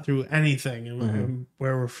can cut through anything, and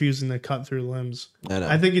we're refusing to cut through limbs.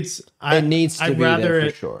 I think it needs to be there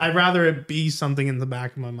for sure. I'd rather it be something in the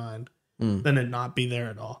back of my mind than it not be there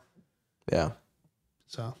at all. Yeah.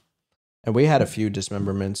 So. And we had a few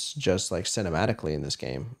dismemberments just like cinematically in this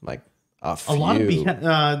game, like a few. A lot of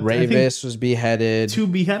Ravis was beheaded. 2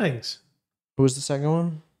 beheadings. Who was the second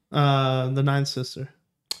one? The Ninth Sister.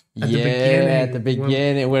 At the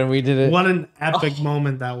beginning when we did it. What an epic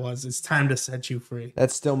moment that was. It's time to set you free.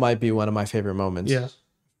 That still might be one of my favorite moments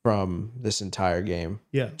from this entire game.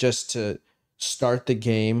 Yeah. Just to start the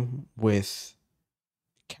game with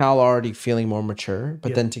Cal already feeling more mature,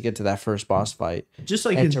 but then to get to that first boss fight, just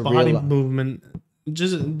like his body movement,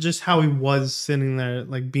 just how he was sitting there,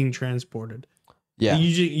 like being transported. Yeah,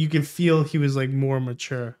 you could feel he was like more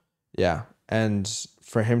mature. Yeah, and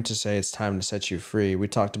for him to say it's time to set you free, we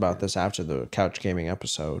talked about this after the couch gaming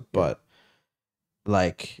episode, but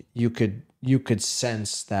like you could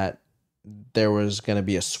sense that there was going to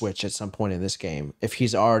be a switch at some point in this game if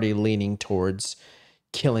he's already leaning towards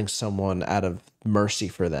killing someone out of mercy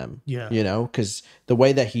for them. Yeah. You know, because the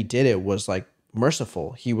way that he did it was like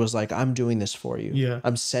merciful. He was like, I'm doing this for you. Yeah.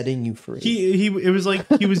 I'm setting you free. It was like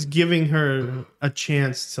he was giving her a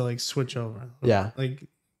chance to like switch over. Yeah. Like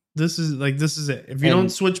this is it. If you don't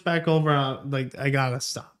switch back over, like I gotta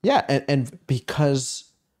stop. Yeah, and because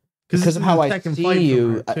of how I see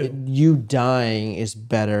you, you dying is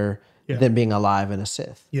better than being alive in a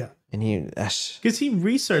Sith. Yeah, and because he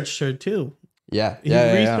researched her too. Yeah, he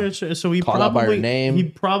researched her, so he called out by her name. He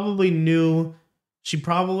probably knew. She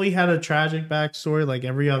probably had a tragic backstory, like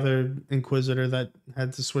every other Inquisitor that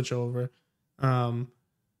had to switch over.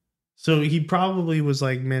 So he probably was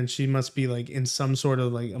like, man, she must be like in some sort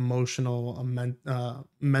of like emotional,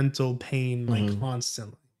 mental pain, like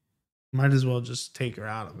constantly. Might as well just take her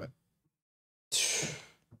out of it.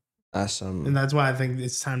 Awesome. And that's why I think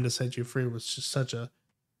it's time to set you free was just such a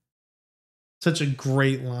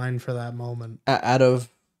great line for that moment. Out of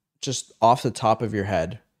just off the top of your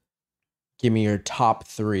head, give me your top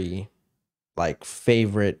 3 like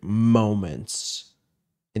favorite moments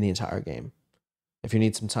in the entire game. If you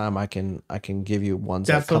need some time, I can give you ones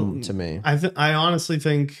that come to me. I honestly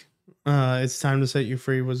think It's Time to Set You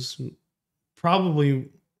Free was probably,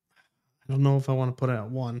 I don't know if I want to put it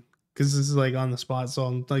at 1 because this is like on the spot, so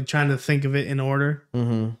I'm like trying to think of it in order.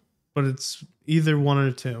 Mm-hmm. But it's either 1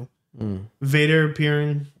 or 2. Mm. Vader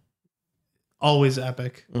appearing, always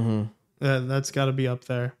epic. Mm-hmm. That's got to be up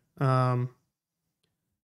there.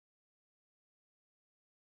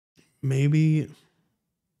 Maybe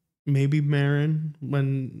Marin,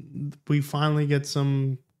 when we finally get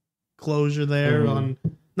some closure there on,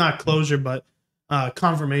 not closure, but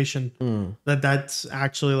confirmation that that's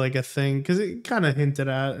actually like a thing, because it kind of hinted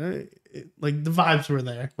at like the vibes were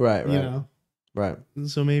there, right? You know, right.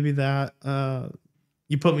 So maybe that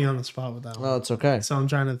you put me on the spot with that one. Oh, it's okay. So I'm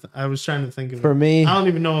trying to. I was trying to think of for me. I don't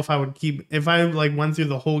even know if I would keep if I like went through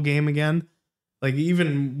the whole game again. Like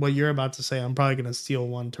even what you're about to say, I'm probably gonna steal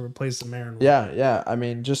one to replace the Marin one. Yeah. I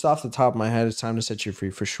mean, just off the top of my head, It's Time to Set You Free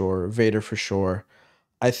for sure. Vader for sure.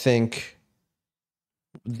 I think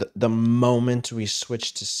the moment we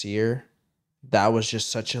switched to Seer, that was just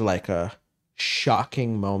such a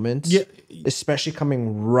shocking moment. Yeah, especially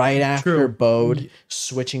coming right after Bode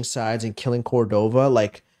switching sides and killing Cordova.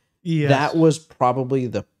 Like, that was probably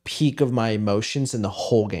the peak of my emotions in the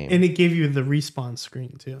whole game. And it gave you the respawn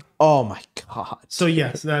screen too. Oh my god. So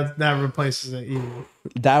yes, that replaces it.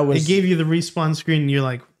 It gave you the respawn screen and you're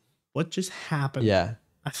like, what just happened? Yeah.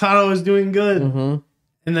 I thought I was doing good. Mm-hmm.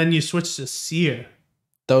 And then you switch to Seer.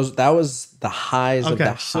 That was the highs of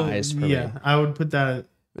the highs for me. Yeah, I would put that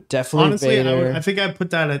at, definitely honestly, Vader. I think I put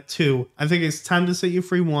that at 2. I think It's Time to Set You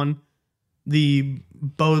Free 1. The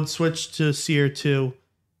Bode switch to Seer 2.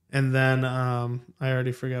 And then I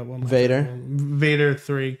already forgot what my Vader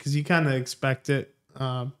 3, because you kind of expect it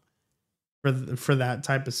for that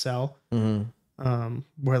type of cell,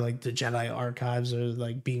 where like the Jedi archives are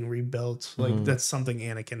like being rebuilt. Like that's something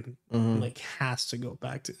Anakin like has to go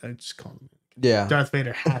back to. I just call him. Yeah, Darth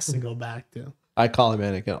Vader has to go back to. I call him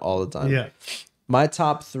Anakin all the time. Yeah, my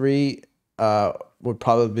top 3 would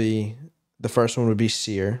probably be, the first one would be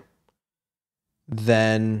Seer.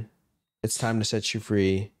 Then It's Time to Set You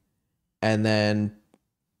Free. And then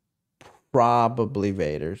probably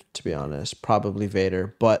Vader, to be honest. Probably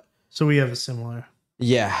Vader. But so we have a similar.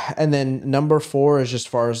 Yeah. And then number 4 is just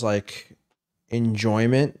far as like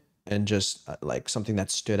enjoyment and just like something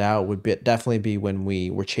that stood out would definitely be when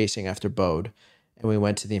we were chasing after Bode and we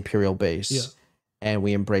went to the Imperial base and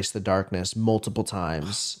we embraced the darkness multiple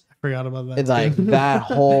times. I forgot about that. And like that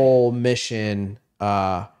whole mission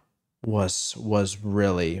was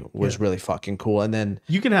really fucking cool. And then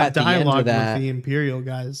you can have dialogue with the Imperial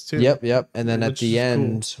guys too. Yep. And then at the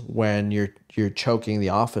end, when you're choking the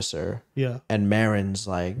officer, and Marin's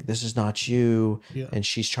like, "This is not you," and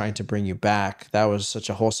she's trying to bring you back. That was such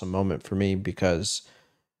a wholesome moment for me, because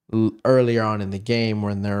earlier on in the game,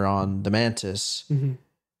 when they're on the Mantis,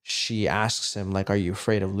 she asks him like, "Are you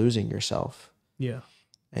afraid of losing yourself?" Yeah,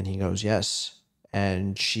 and he goes, "Yes."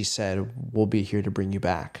 And she said, "We'll be here to bring you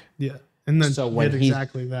back." Yeah. And then so when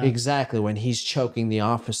exactly when he's choking the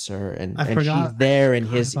officer and she's there in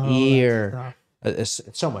his ear It's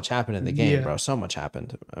so much happened in the game, bro. So much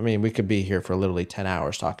happened. I mean, we could be here for literally 10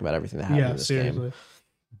 hours talking about everything that happened in this game.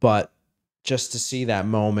 But just to see that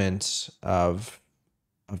moment of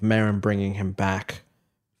Marin bringing him back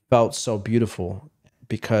felt so beautiful,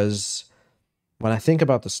 because when I think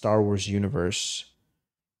about the Star Wars universe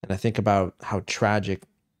and I think about how tragic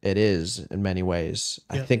it is in many ways,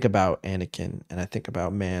 I think about Anakin and I think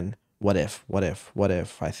about, man, what if?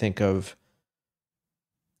 I think of,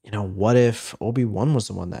 what if Obi-Wan was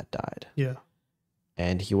the one that died? Yeah.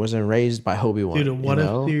 And he wasn't raised by Obi-Wan. Dude, a what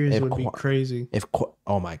if series would be crazy.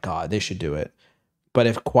 Oh my God, they should do it. But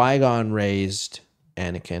if Qui-Gon raised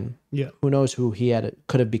Anakin, who knows who he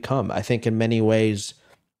could have become? I think in many ways,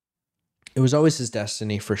 it was always his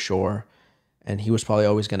destiny for sure. And he was probably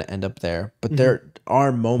always going to end up there. But there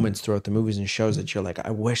are moments throughout the movies and shows that you're like, I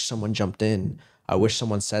wish someone jumped in. I wish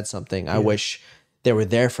someone said something. I wish they were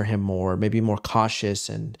there for him more, maybe more cautious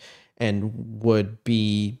and would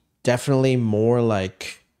be definitely more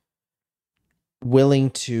like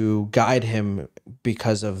willing to guide him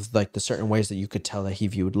because of like the certain ways that you could tell that he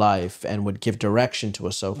viewed life, and would give direction to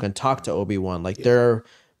Ahsoka and talk to Obi-Wan. Like there are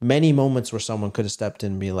many moments where someone could have stepped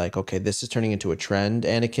in and be like, okay, this is turning into a trend,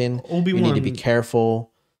 Anakin. Obi-Wan, you need to be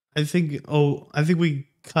careful. I think we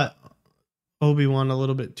cut Obi-Wan a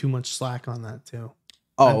little bit too much slack on that too.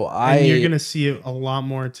 And you're gonna see it a lot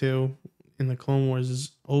more too in the Clone Wars.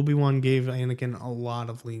 Is Obi-Wan gave Anakin a lot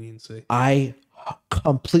of leniency. I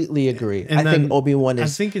completely agree. I think Obi-Wan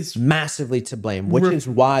is massively to blame, which is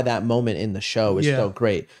why that moment in the show is so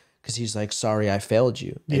great, because he's like, sorry, I failed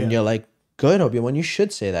you. And you're like, good, Obi-Wan, you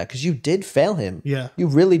should say that, because you did fail him. Yeah. You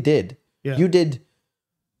really did. Yeah. You did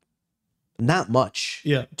not much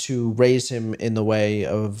to raise him in the way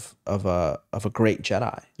of a great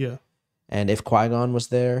Jedi. Yeah. And if Qui-Gon was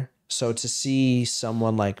there, so to see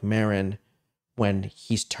someone like Marin, when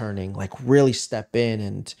he's turning, like really step in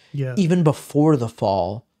and even before the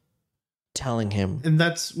fall, telling him, and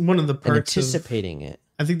that's one of the perks, anticipating it.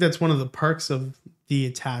 I think that's one of the perks of the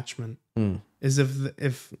attachment is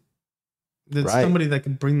if there's somebody that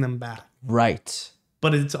can bring them back, right?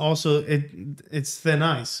 But it's also it's thin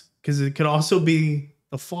ice, because it could also be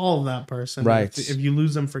the fall of that person, right? If you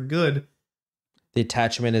lose them for good. The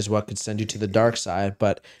attachment is what could send you to the dark side,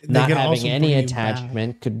 but not having any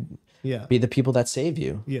attachment could be the people that save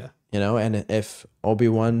you. Yeah. And if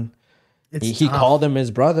Obi-Wan, he called him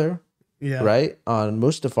his brother, right? On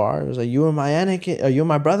Mustafar. It was like, you are my Anakin, you're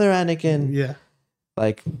my brother, Anakin. Yeah.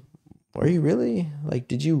 Like, were you really? Like,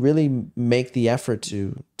 did you really make the effort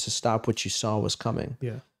to stop what you saw was coming?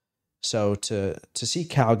 Yeah. So to see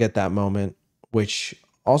Cal get that moment, which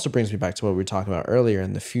also brings me back to what we were talking about earlier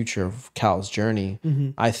in the future of Cal's journey.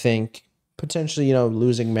 I think potentially,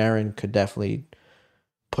 losing Marin could definitely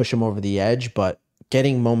push him over the edge, but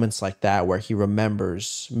getting moments like that where he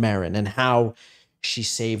remembers Marin and how she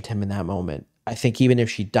saved him in that moment. I think even if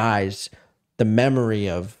she dies, the memory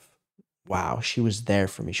of, wow, she was there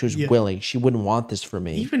for me. She was willing. She wouldn't want this for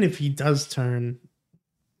me. Even if he does turn,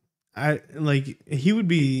 he would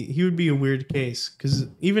be a weird case, because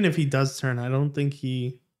even if he does turn, I don't think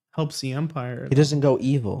he helps the Empire. He doesn't go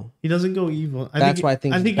evil. That's why I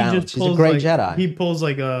think he's balanced. He's a Grey Jedi. He pulls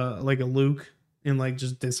like a Luke and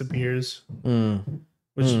just disappears,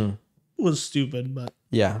 which was stupid. But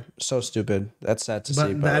yeah, so stupid. That's sad to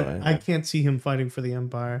see. By the way, I can't see him fighting for the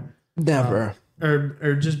Empire. Never.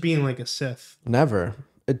 Or just being like a Sith. Never.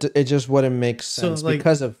 It just wouldn't make sense,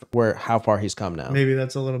 because of how far he's come now. Maybe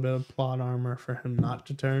that's a little bit of plot armor for him not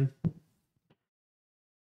to turn.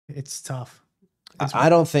 It's tough. I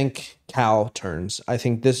don't think Cal turns. I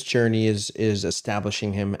think this journey is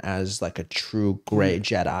establishing him as like a true Grey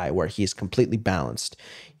Jedi, where he's completely balanced.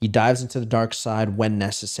 He dives into the dark side when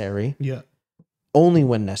necessary. Yeah. Only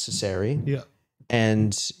when necessary. Yeah.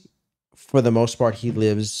 And for the most part, he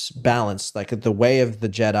lives balanced. Like the way of the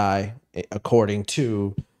Jedi, according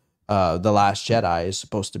to The Last Jedi, is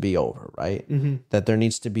supposed to be over, right? That there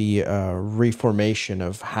needs to be a reformation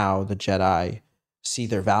of how the Jedi see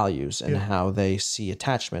their values and how they see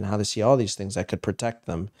attachment, how they see all these things that could protect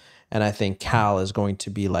them. And I think Cal is going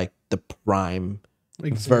to be like the prime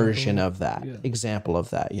version of that, example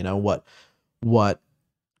of that. What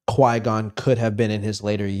Qui-Gon could have been in his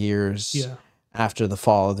later years after the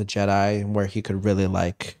fall of the Jedi, where he could really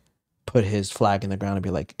like put his flag in the ground and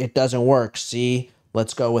be like, it doesn't work. See,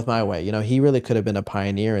 let's go with my way. He really could have been a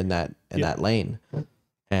pioneer in that lane.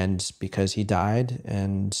 And because he died,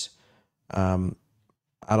 and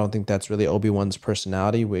I don't think that's really Obi-Wan's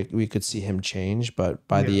personality. We could see him change, but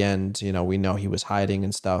by the end, we know he was hiding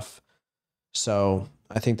and stuff. So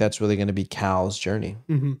I think that's really going to be Cal's journey.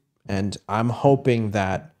 And I'm hoping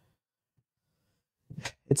that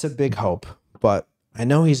It's a big hope, but I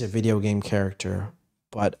know he's a video game character,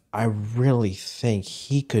 but I really think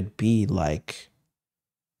he could be like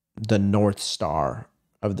the North Star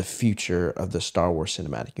of the future of the Star Wars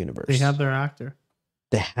cinematic universe. They have their actor.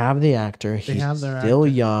 They have the actor. He's still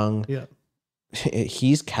young. Yeah.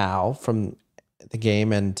 He's Cal from the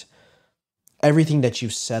game, and everything that you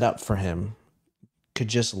set up for him could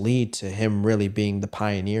just lead to him really being the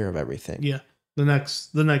pioneer of everything. Yeah. The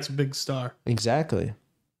next big star. Exactly.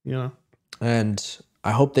 Yeah. And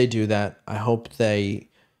I hope they do that. I hope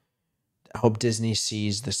Disney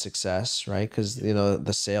sees the success, right? Because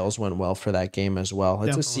the sales went well for that game as well.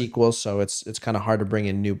 It's Definitely. A sequel, so it's kind of hard to bring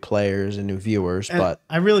in new players and new viewers. And but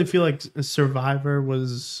I really feel like Survivor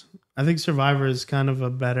is kind of a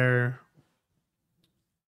better.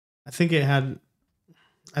 I think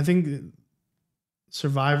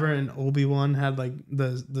Survivor and Obi-Wan had like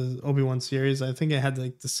the Obi-Wan series. I think it had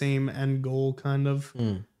like the same end goal kind of.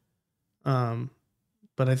 But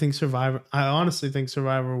I think I honestly think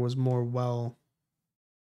Survivor was more well-rounded.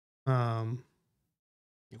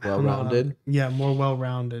 More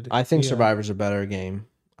well-rounded. I think Survivor's a better game.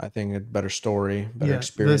 I think a better story, better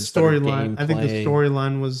experience. The storyline. I think the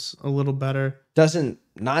storyline was a little better.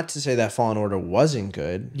 Not to say that Fallen Order wasn't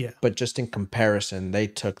good. Yeah. But just in comparison, they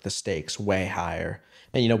took the stakes way higher.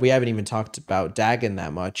 And we haven't even talked about Dagon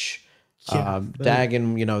that much.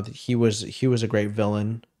 Dagon, he was a great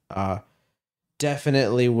villain.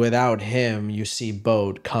 Definitely without him, you see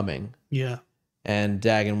Bode coming. Yeah. And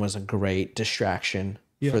Dagon was a great distraction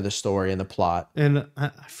for the story and the plot. And I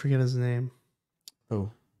forget his name. Who?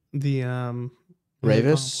 The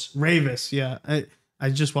Ravis? Ravis, yeah. I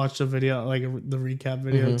just watched a video, like the recap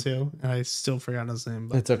video too, and I still forgot his name.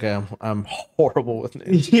 But. It's okay. I'm horrible with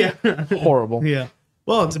names. Yeah. Horrible. Yeah.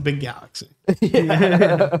 Well, it's a big galaxy.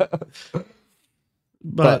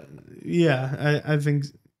 But yeah, I think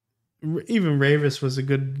even Ravis was a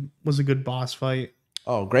good boss fight.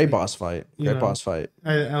 Oh, great boss fight. Great boss fight.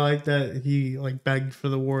 I like that he like begged for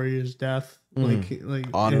the warrior's death. Like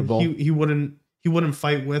honorable. He wouldn't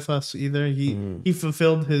fight with us either. He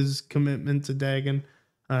fulfilled his commitment to Dagon,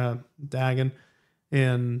 and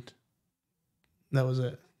that was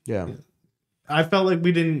it. Yeah. I felt like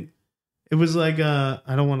we didn't. It was like I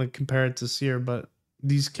don't want to compare it to Seer, but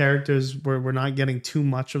these characters we're not getting too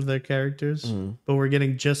much of their characters, but we're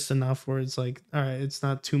getting just enough where it's like, all right, it's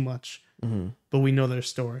not too much, but we know their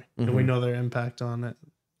story and we know their impact on it.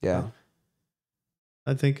 Yeah.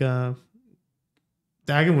 I think Dagon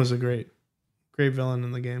was a great villain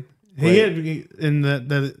in the game.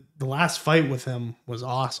 The last fight with him was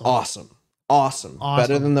awesome. Awesome.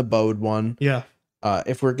 Better than the Bode one. Yeah.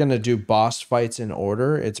 If we're gonna do boss fights in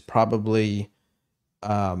order, it's probably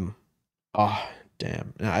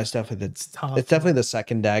it's definitely the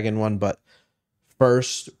second Dagon one, but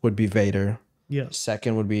first would be Vader. Yeah.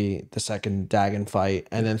 Second would be the second Dagon fight,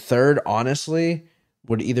 and then third, honestly,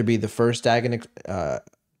 would either be the first Dagon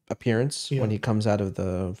appearance when he comes out of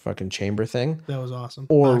the fucking chamber thing. That was awesome.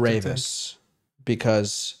 Or Ravis,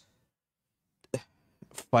 because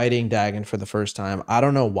fighting Dagon for the first time, I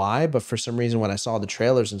don't know why, but for some reason when I saw the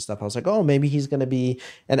trailers and stuff, I was like, oh, maybe he's gonna be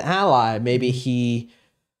an ally. Maybe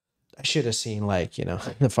I should have seen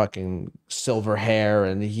the fucking silver hair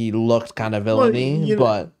and he looked kind of villainy,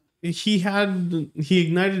 but he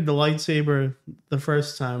ignited the lightsaber the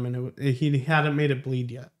first time and he hadn't made it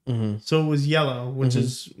bleed yet. So it was yellow, which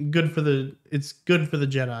is good for the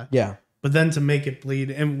Jedi. Yeah. But then to make it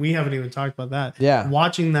bleed, and we haven't even talked about that. Yeah.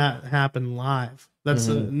 Watching that happen live. That's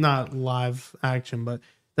not live action, but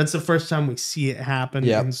that's the first time we see it happen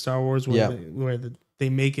in Star Wars where they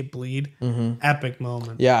make it bleed. Epic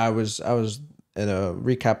moment. Yeah, I was in a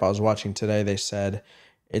recap I was watching today. They said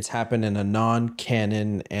it's happened in a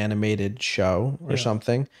non-canon animated show or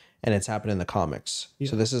something, and it's happened in the comics.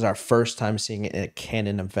 So this is our first time seeing it in a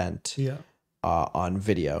canon event on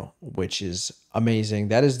video, which is amazing.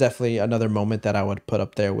 That is definitely another moment that I would put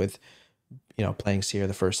up there with, playing Seer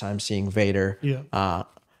the first time, seeing Vader. Yeah.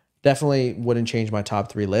 Definitely wouldn't change my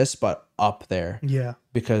top 3 list, but up there. Yeah.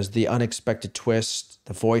 Because the unexpected twist,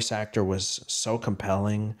 the voice actor was so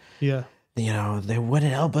compelling. Yeah. They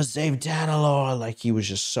wouldn't help us save Danalore. Like, he was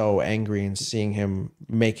just so angry, and seeing him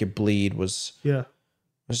make it bleed was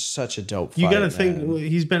such a dope fight. You got to think,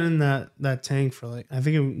 he's been in that tank for I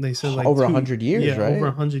think they said over 100 years, right? Over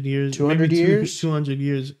 100 years. 200 years? 200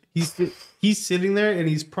 years. He's sitting there and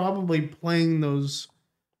he's probably playing those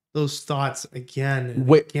thoughts again and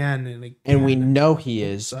again and again. And we know he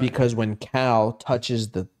is because when Cal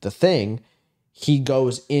touches the thing, he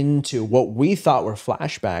goes into what we thought were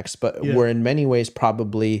flashbacks, but were in many ways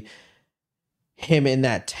probably him in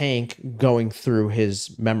that tank going through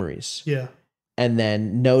his memories. Yeah. And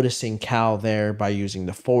then noticing Cal there by using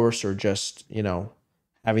the Force or just,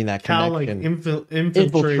 having that Cal connection.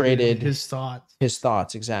 Infiltrated his thoughts. His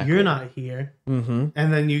thoughts, exactly. You're not here. Mm-hmm.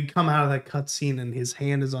 And then you come out of that cutscene and his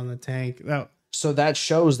hand is on the tank. So that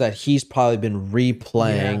shows that he's probably been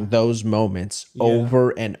replaying those moments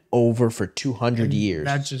over and over for 200 years.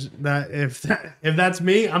 That's just if that's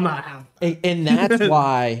me, I'm not happy. And that's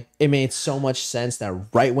why it made so much sense that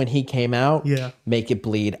right when he came out, make it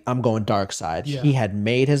bleed. I'm going dark side. Yeah. He had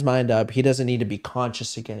made his mind up. He doesn't need to be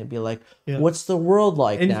conscious again and be like, what's the world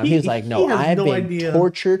like now? He's like, no, I've been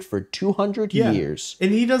tortured for 200 years.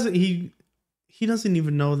 And he doesn't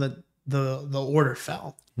even know that the order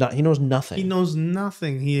fell. No, he knows nothing. He knows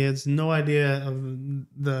nothing. He has no idea of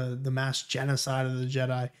the mass genocide of the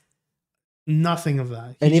Jedi. Nothing of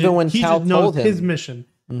that. And even when Cal told him his mission,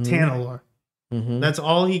 Tanalorr. That's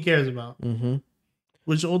all he cares about.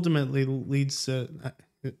 Which ultimately leads to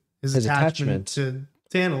his attachment to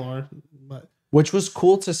Tanalorr. Which was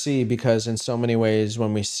cool to see because in so many ways,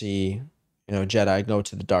 when we see Jedi go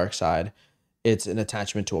to the dark side, it's an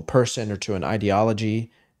attachment to a person or to an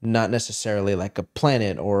ideology. Not necessarily like a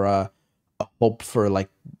planet or a hope for like,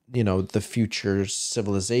 the future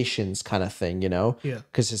civilizations kind of thing, Yeah.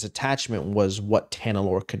 Because his attachment was what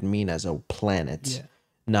Tanalorr could mean as a planet,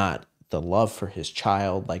 not the love for his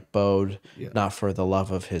child like Bode, not for the love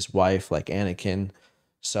of his wife like Anakin.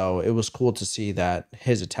 So it was cool to see that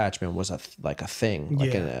his attachment was a thing,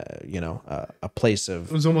 like a place of.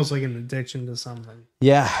 It was almost like an addiction to something.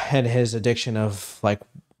 Yeah, and his addiction of like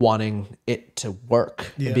wanting it to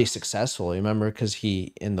work and be successful. You remember, because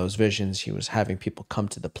in those visions, he was having people come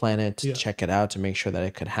to the planet to check it out to make sure that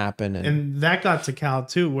it could happen. And that got to Cal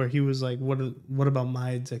too, where he was like, what about my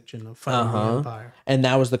addiction of fighting the Empire? And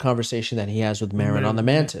that was the conversation that he has with Marin on the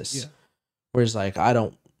Mantis. Where he's like, I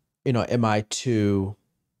don't, am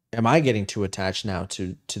I getting too attached now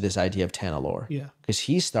to this idea of Tanalorr? Yeah. Because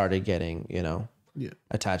he started getting,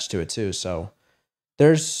 attached to it too. So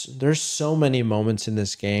there's so many moments in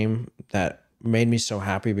this game that made me so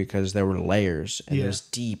happy because there were layers and it was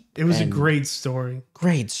deep. It was a great story.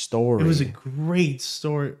 Great story. It was a great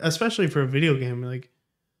story, especially for a video game. Like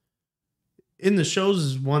in the shows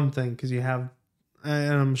is one thing because you have,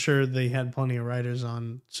 and I'm sure they had plenty of writers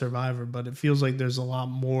on Survivor, but it feels like there's a lot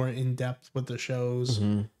more in depth with the shows,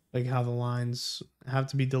 like how the lines have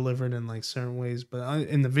to be delivered in like certain ways. But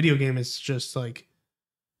in the video game, it's just like,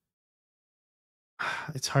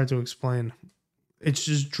 it's hard to explain. It's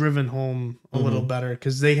just driven home a little better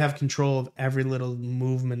because they have control of every little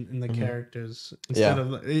movement in the characters instead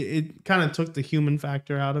of it kind of took the human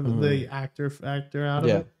factor out of it, the actor factor out of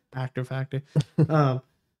it, actor factor. But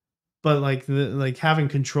like having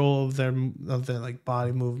control of their like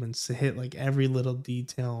body movements to hit like every little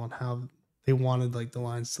detail on how they wanted like the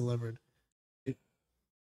lines delivered.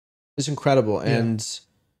 It's incredible, and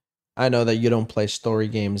I know that you don't play story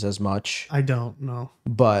games as much. I don't know.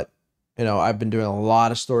 But, I've been doing a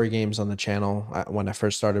lot of story games on the channel. When I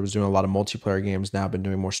first started, I was doing a lot of multiplayer games. Now I've been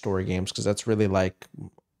doing more story games because that's really like,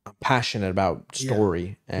 I'm passionate about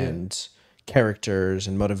story and characters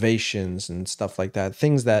and motivations and stuff like that.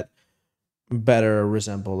 Things that better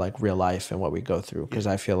resemble like real life and what we go through. Because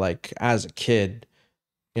I feel like as a kid,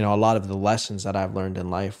 a lot of the lessons that I've learned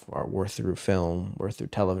in life were through film, were through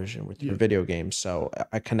television, were through video games. So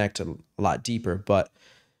I connected a lot deeper. But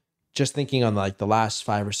just thinking on like the last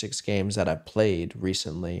 5 or 6 games that I played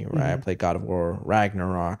recently, right? I played God of War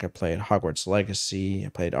Ragnarok. I played Hogwarts Legacy. I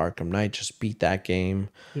played Arkham Knight. Just beat that game.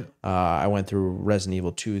 I went through Resident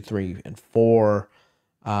Evil 2, 3, and 4.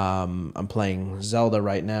 I'm playing Zelda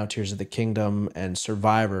right now, Tears of the Kingdom, and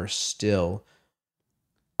Survivor still.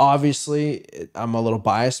 Obviously, I'm a little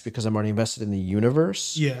biased because I'm already invested in the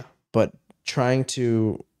universe. Yeah. But trying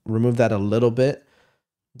to remove that a little bit,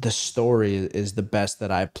 the story is the best that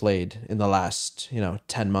I've played in the last,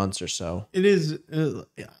 10 months or so. It is,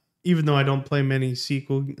 even though I don't play many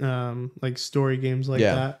sequel, like story games like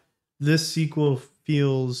that, this sequel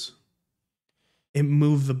feels, it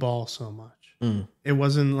moved the ball so much. It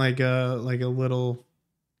wasn't like a little,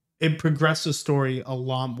 it progressed the story a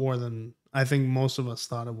lot more than I think most of us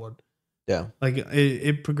thought it would. Yeah. Like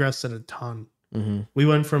it progressed it a ton. We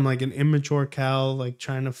went from like an immature Cal, like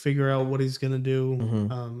trying to figure out what he's going to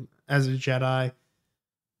do as a Jedi,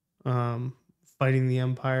 fighting the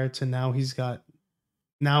Empire, to now he's got,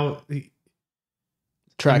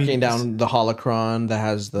 tracking down the holocron that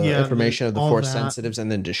has the information of the Force sensitives and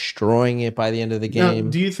then destroying it by the end of the game.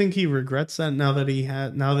 Now, do you think he regrets that now that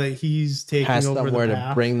he's taking over somewhere the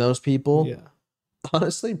path? To bring those people? Yeah.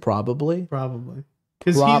 Honestly, probably.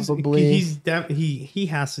 probably he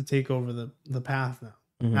has to take over the path now.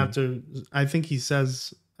 After I think he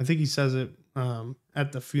says it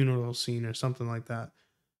at the funeral scene or something like that,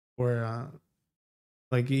 where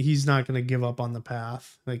like he's not gonna give up on the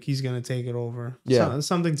path, like he's gonna take it over.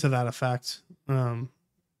 Something to that effect.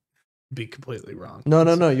 Be completely wrong.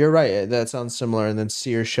 No, you're right. That sounds similar. And then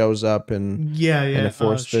Seer shows up and in a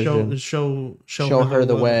Force vision, show her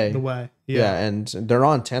the way. The way. Yeah, and they're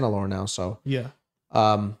on Tanalorr now, so yeah,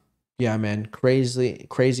 man,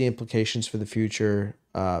 crazy implications for the future.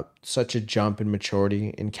 Such a jump in maturity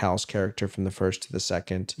in Cal's character from the first to the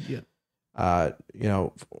second. Yeah. You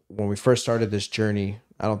know, when we first started this journey,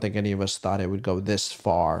 I don't think any of us thought it would go this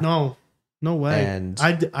far. No way. And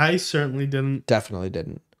I certainly didn't. Definitely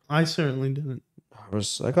didn't. I certainly didn't. I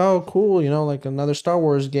was like, oh, cool, you know, like another Star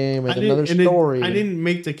Wars game and another story. I didn't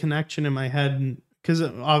make the connection in my head because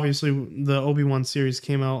obviously the Obi-Wan series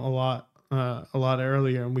came out a lot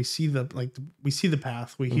earlier, and we see the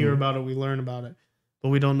path, we hear about it, we learn about it, but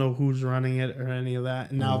we don't know who's running it or any of that.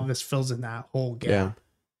 And now this fills in that whole gap. Yeah.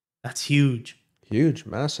 That's huge. Huge,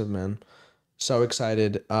 massive, man. So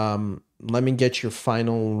excited. Let me get your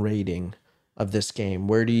final rating of this game.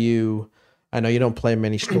 Where do you? I know you don't play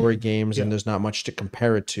many story games and there's not much to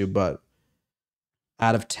compare it to, but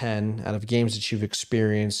out of 10, out of games that you've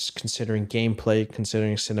experienced, considering gameplay,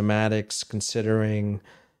 considering cinematics, considering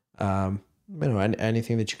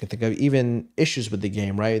anything that you can think of, even issues with the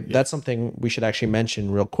game, right? That's something we should actually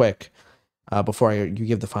mention real quick before you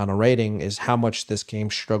give the final rating, is how much this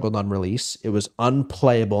game struggled on release. It was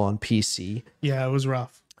unplayable on PC. Yeah, it was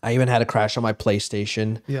rough. I even had a crash on my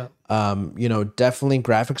PlayStation. Yeah. You know, definitely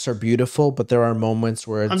graphics are beautiful, but there are moments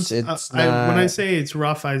where it's not... when I say it's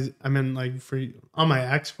rough, I mean like on my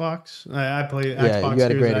Xbox. I play Xbox. Yeah, you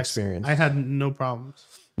had a great experience. I had no problems.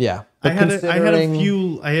 Yeah. I had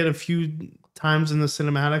a few times in the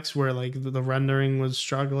cinematics where like the rendering was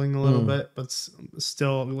struggling a little bit, but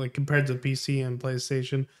still, like compared to PC and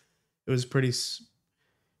PlayStation, it was pretty.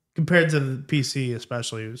 Compared to the PC,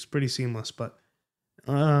 especially, it was pretty seamless. But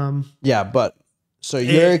yeah, but so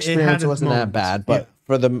your experience wasn't that bad, but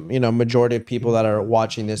for the majority of people that are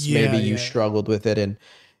watching this, maybe you struggled with it and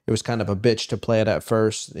it was kind of a bitch to play it at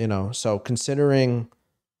first. So considering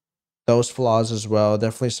those flaws as well,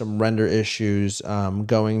 definitely some render issues.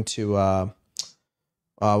 Going to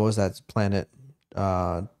what was that planet?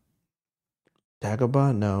 Dagobah?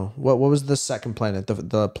 No. What was the second planet?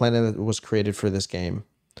 The planet that was created for this game.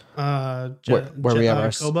 Where we have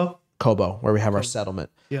our Kobo, where we have our settlement.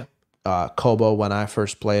 Yeah. Kobo, when I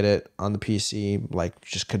first played it on the PC, like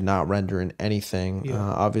just could not render in anything. Yeah.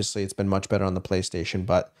 Obviously, it's been much better on the PlayStation,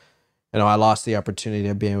 but I lost the opportunity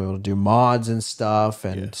of being able to do mods and stuff,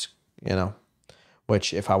 and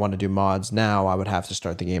which if I want to do mods now, I would have to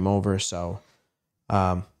start the game over. So,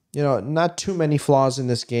 not too many flaws in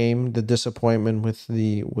this game. The disappointment with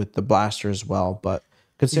the blaster as well, but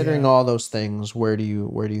considering all those things, where do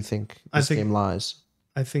you think this game lies?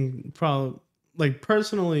 I think probably, like,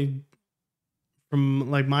 personally,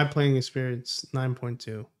 from like my playing experience,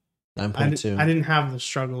 9.2. 9.2. I didn't have the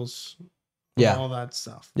struggles of all that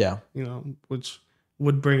stuff. Yeah. Which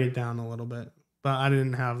would bring it down a little bit. But I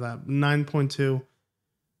didn't have that. 9.2.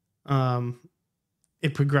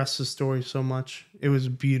 It progressed the story so much. It was a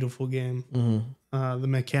beautiful game. Mm-hmm. The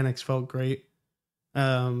mechanics felt great.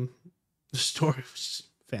 The story was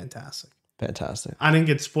fantastic. Fantastic. I didn't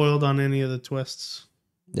get spoiled on any of the twists.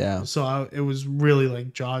 Yeah. So it was really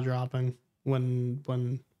like jaw dropping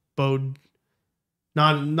when Bode,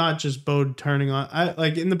 not just Bode turning on.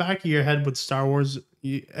 Like in the back of your head with Star Wars,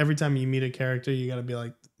 every time you meet a character, you got to be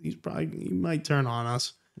like, he might turn on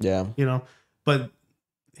us. Yeah. But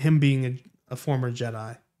him being a former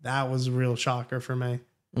Jedi, that was a real shocker for me.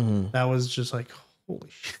 Mm-hmm. That was just like, holy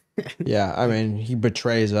shit. Yeah, I mean, he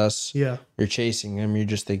betrays us. Yeah. You're chasing him. You're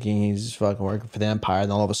just thinking he's fucking working for the Empire.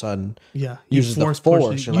 And then all of a sudden, uses the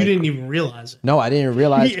Force. You didn't even realize it. No, I didn't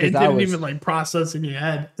realize. It didn't even like process in your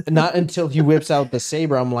head. Not until he whips out the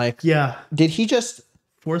saber. I'm like, did he just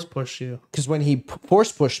Force push you? Because when he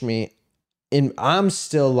Force pushed me, I'm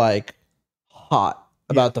still like hot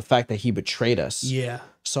about the fact that he betrayed us. Yeah.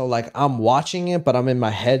 So like I'm watching it, but I'm in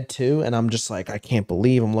my head too, and I'm just like, I can't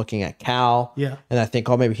believe I'm looking at Cal. Yeah. And I think,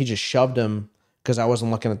 oh, maybe he just shoved him because I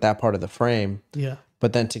wasn't looking at that part of the frame. Yeah.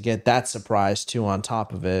 But then to get that surprise too on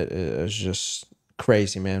top of it, it was just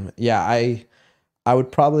crazy, man. Yeah, I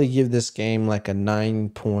would probably give this game like a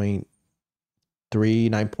 9.3,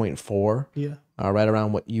 9.4. Yeah. Right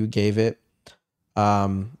around what you gave it.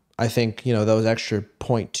 I think, those extra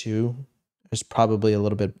 0.2 is probably a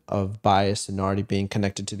little bit of bias and already being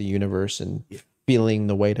connected to the universe and feeling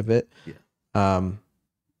the weight of it. Yeah.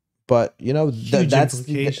 but you know, that's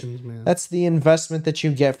implications, man. That's the investment that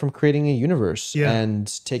you get from creating a universe and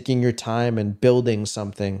taking your time and building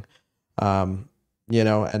something. You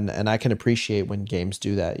know, and I can appreciate when games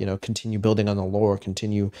do that, you know, continue building on the lore,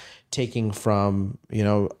 continue taking from, you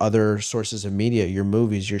know, other sources of media, your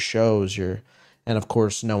movies, your shows, and of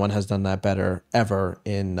course, no one has done that better ever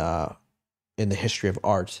in the history of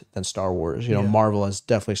art than Star Wars. You know, Marvel is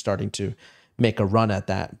definitely starting to make a run at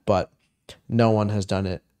that, but no one has done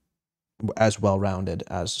it as well-rounded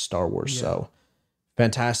as Star Wars. So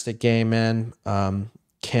fantastic game, man.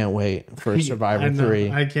 Can't wait for Survivor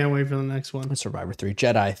 3. I can't wait for the next one. Survivor 3,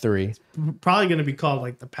 Jedi 3. It's probably going to be called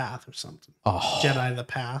like The Path or something. Oh, Jedi The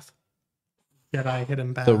Path. Jedi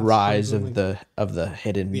Hidden Path. The Rise of the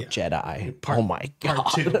Hidden Jedi. Oh my god.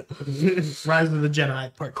 Part 2. Rise of the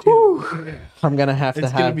Jedi Part 2. I'm going to have to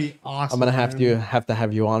It's going to be awesome. I'm going to have to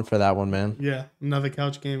have you on for that one, man. Yeah, another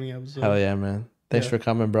couch gaming episode. Hell yeah, man. Thanks for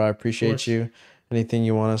coming, bro. I appreciate you. Anything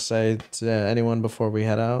you want to say to anyone before we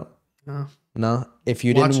head out? No. If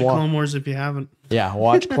you didn't watch Clone Wars, if you haven't. Yeah,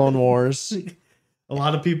 watch Clone Wars. A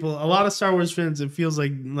lot of Star Wars fans, it feels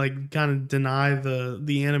like kind of deny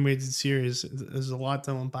the animated series. There's a lot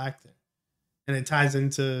to unpack there, and it ties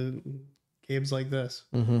into games like this.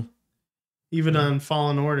 Mm-hmm. Even on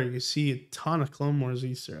Fallen Order, you see a ton of Clone Wars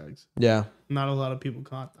Easter eggs. Yeah, not a lot of people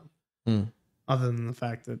caught them, other than the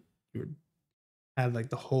fact that you had like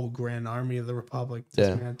the whole Grand Army of the Republic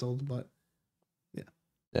dismantled. But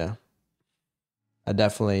yeah. I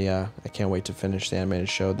definitely, I can't wait to finish the animated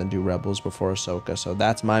show, then do Rebels before Ahsoka. So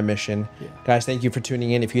that's my mission. Guys, thank you for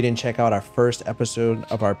tuning in. If you didn't check out our first episode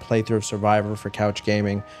of our playthrough of Survivor for Couch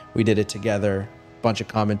Gaming, we did it together. Bunch of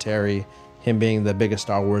commentary. Him being the biggest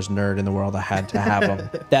Star Wars nerd in the world, I had to have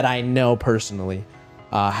him. That I know personally.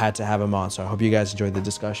 Had to have him on. So I hope you guys enjoyed the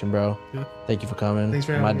discussion, bro. Yeah. Thank you for coming. Thanks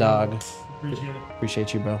for having my me. dog. Appreciate it.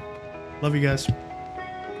 Appreciate you, bro. Love you guys.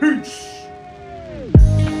 Peace.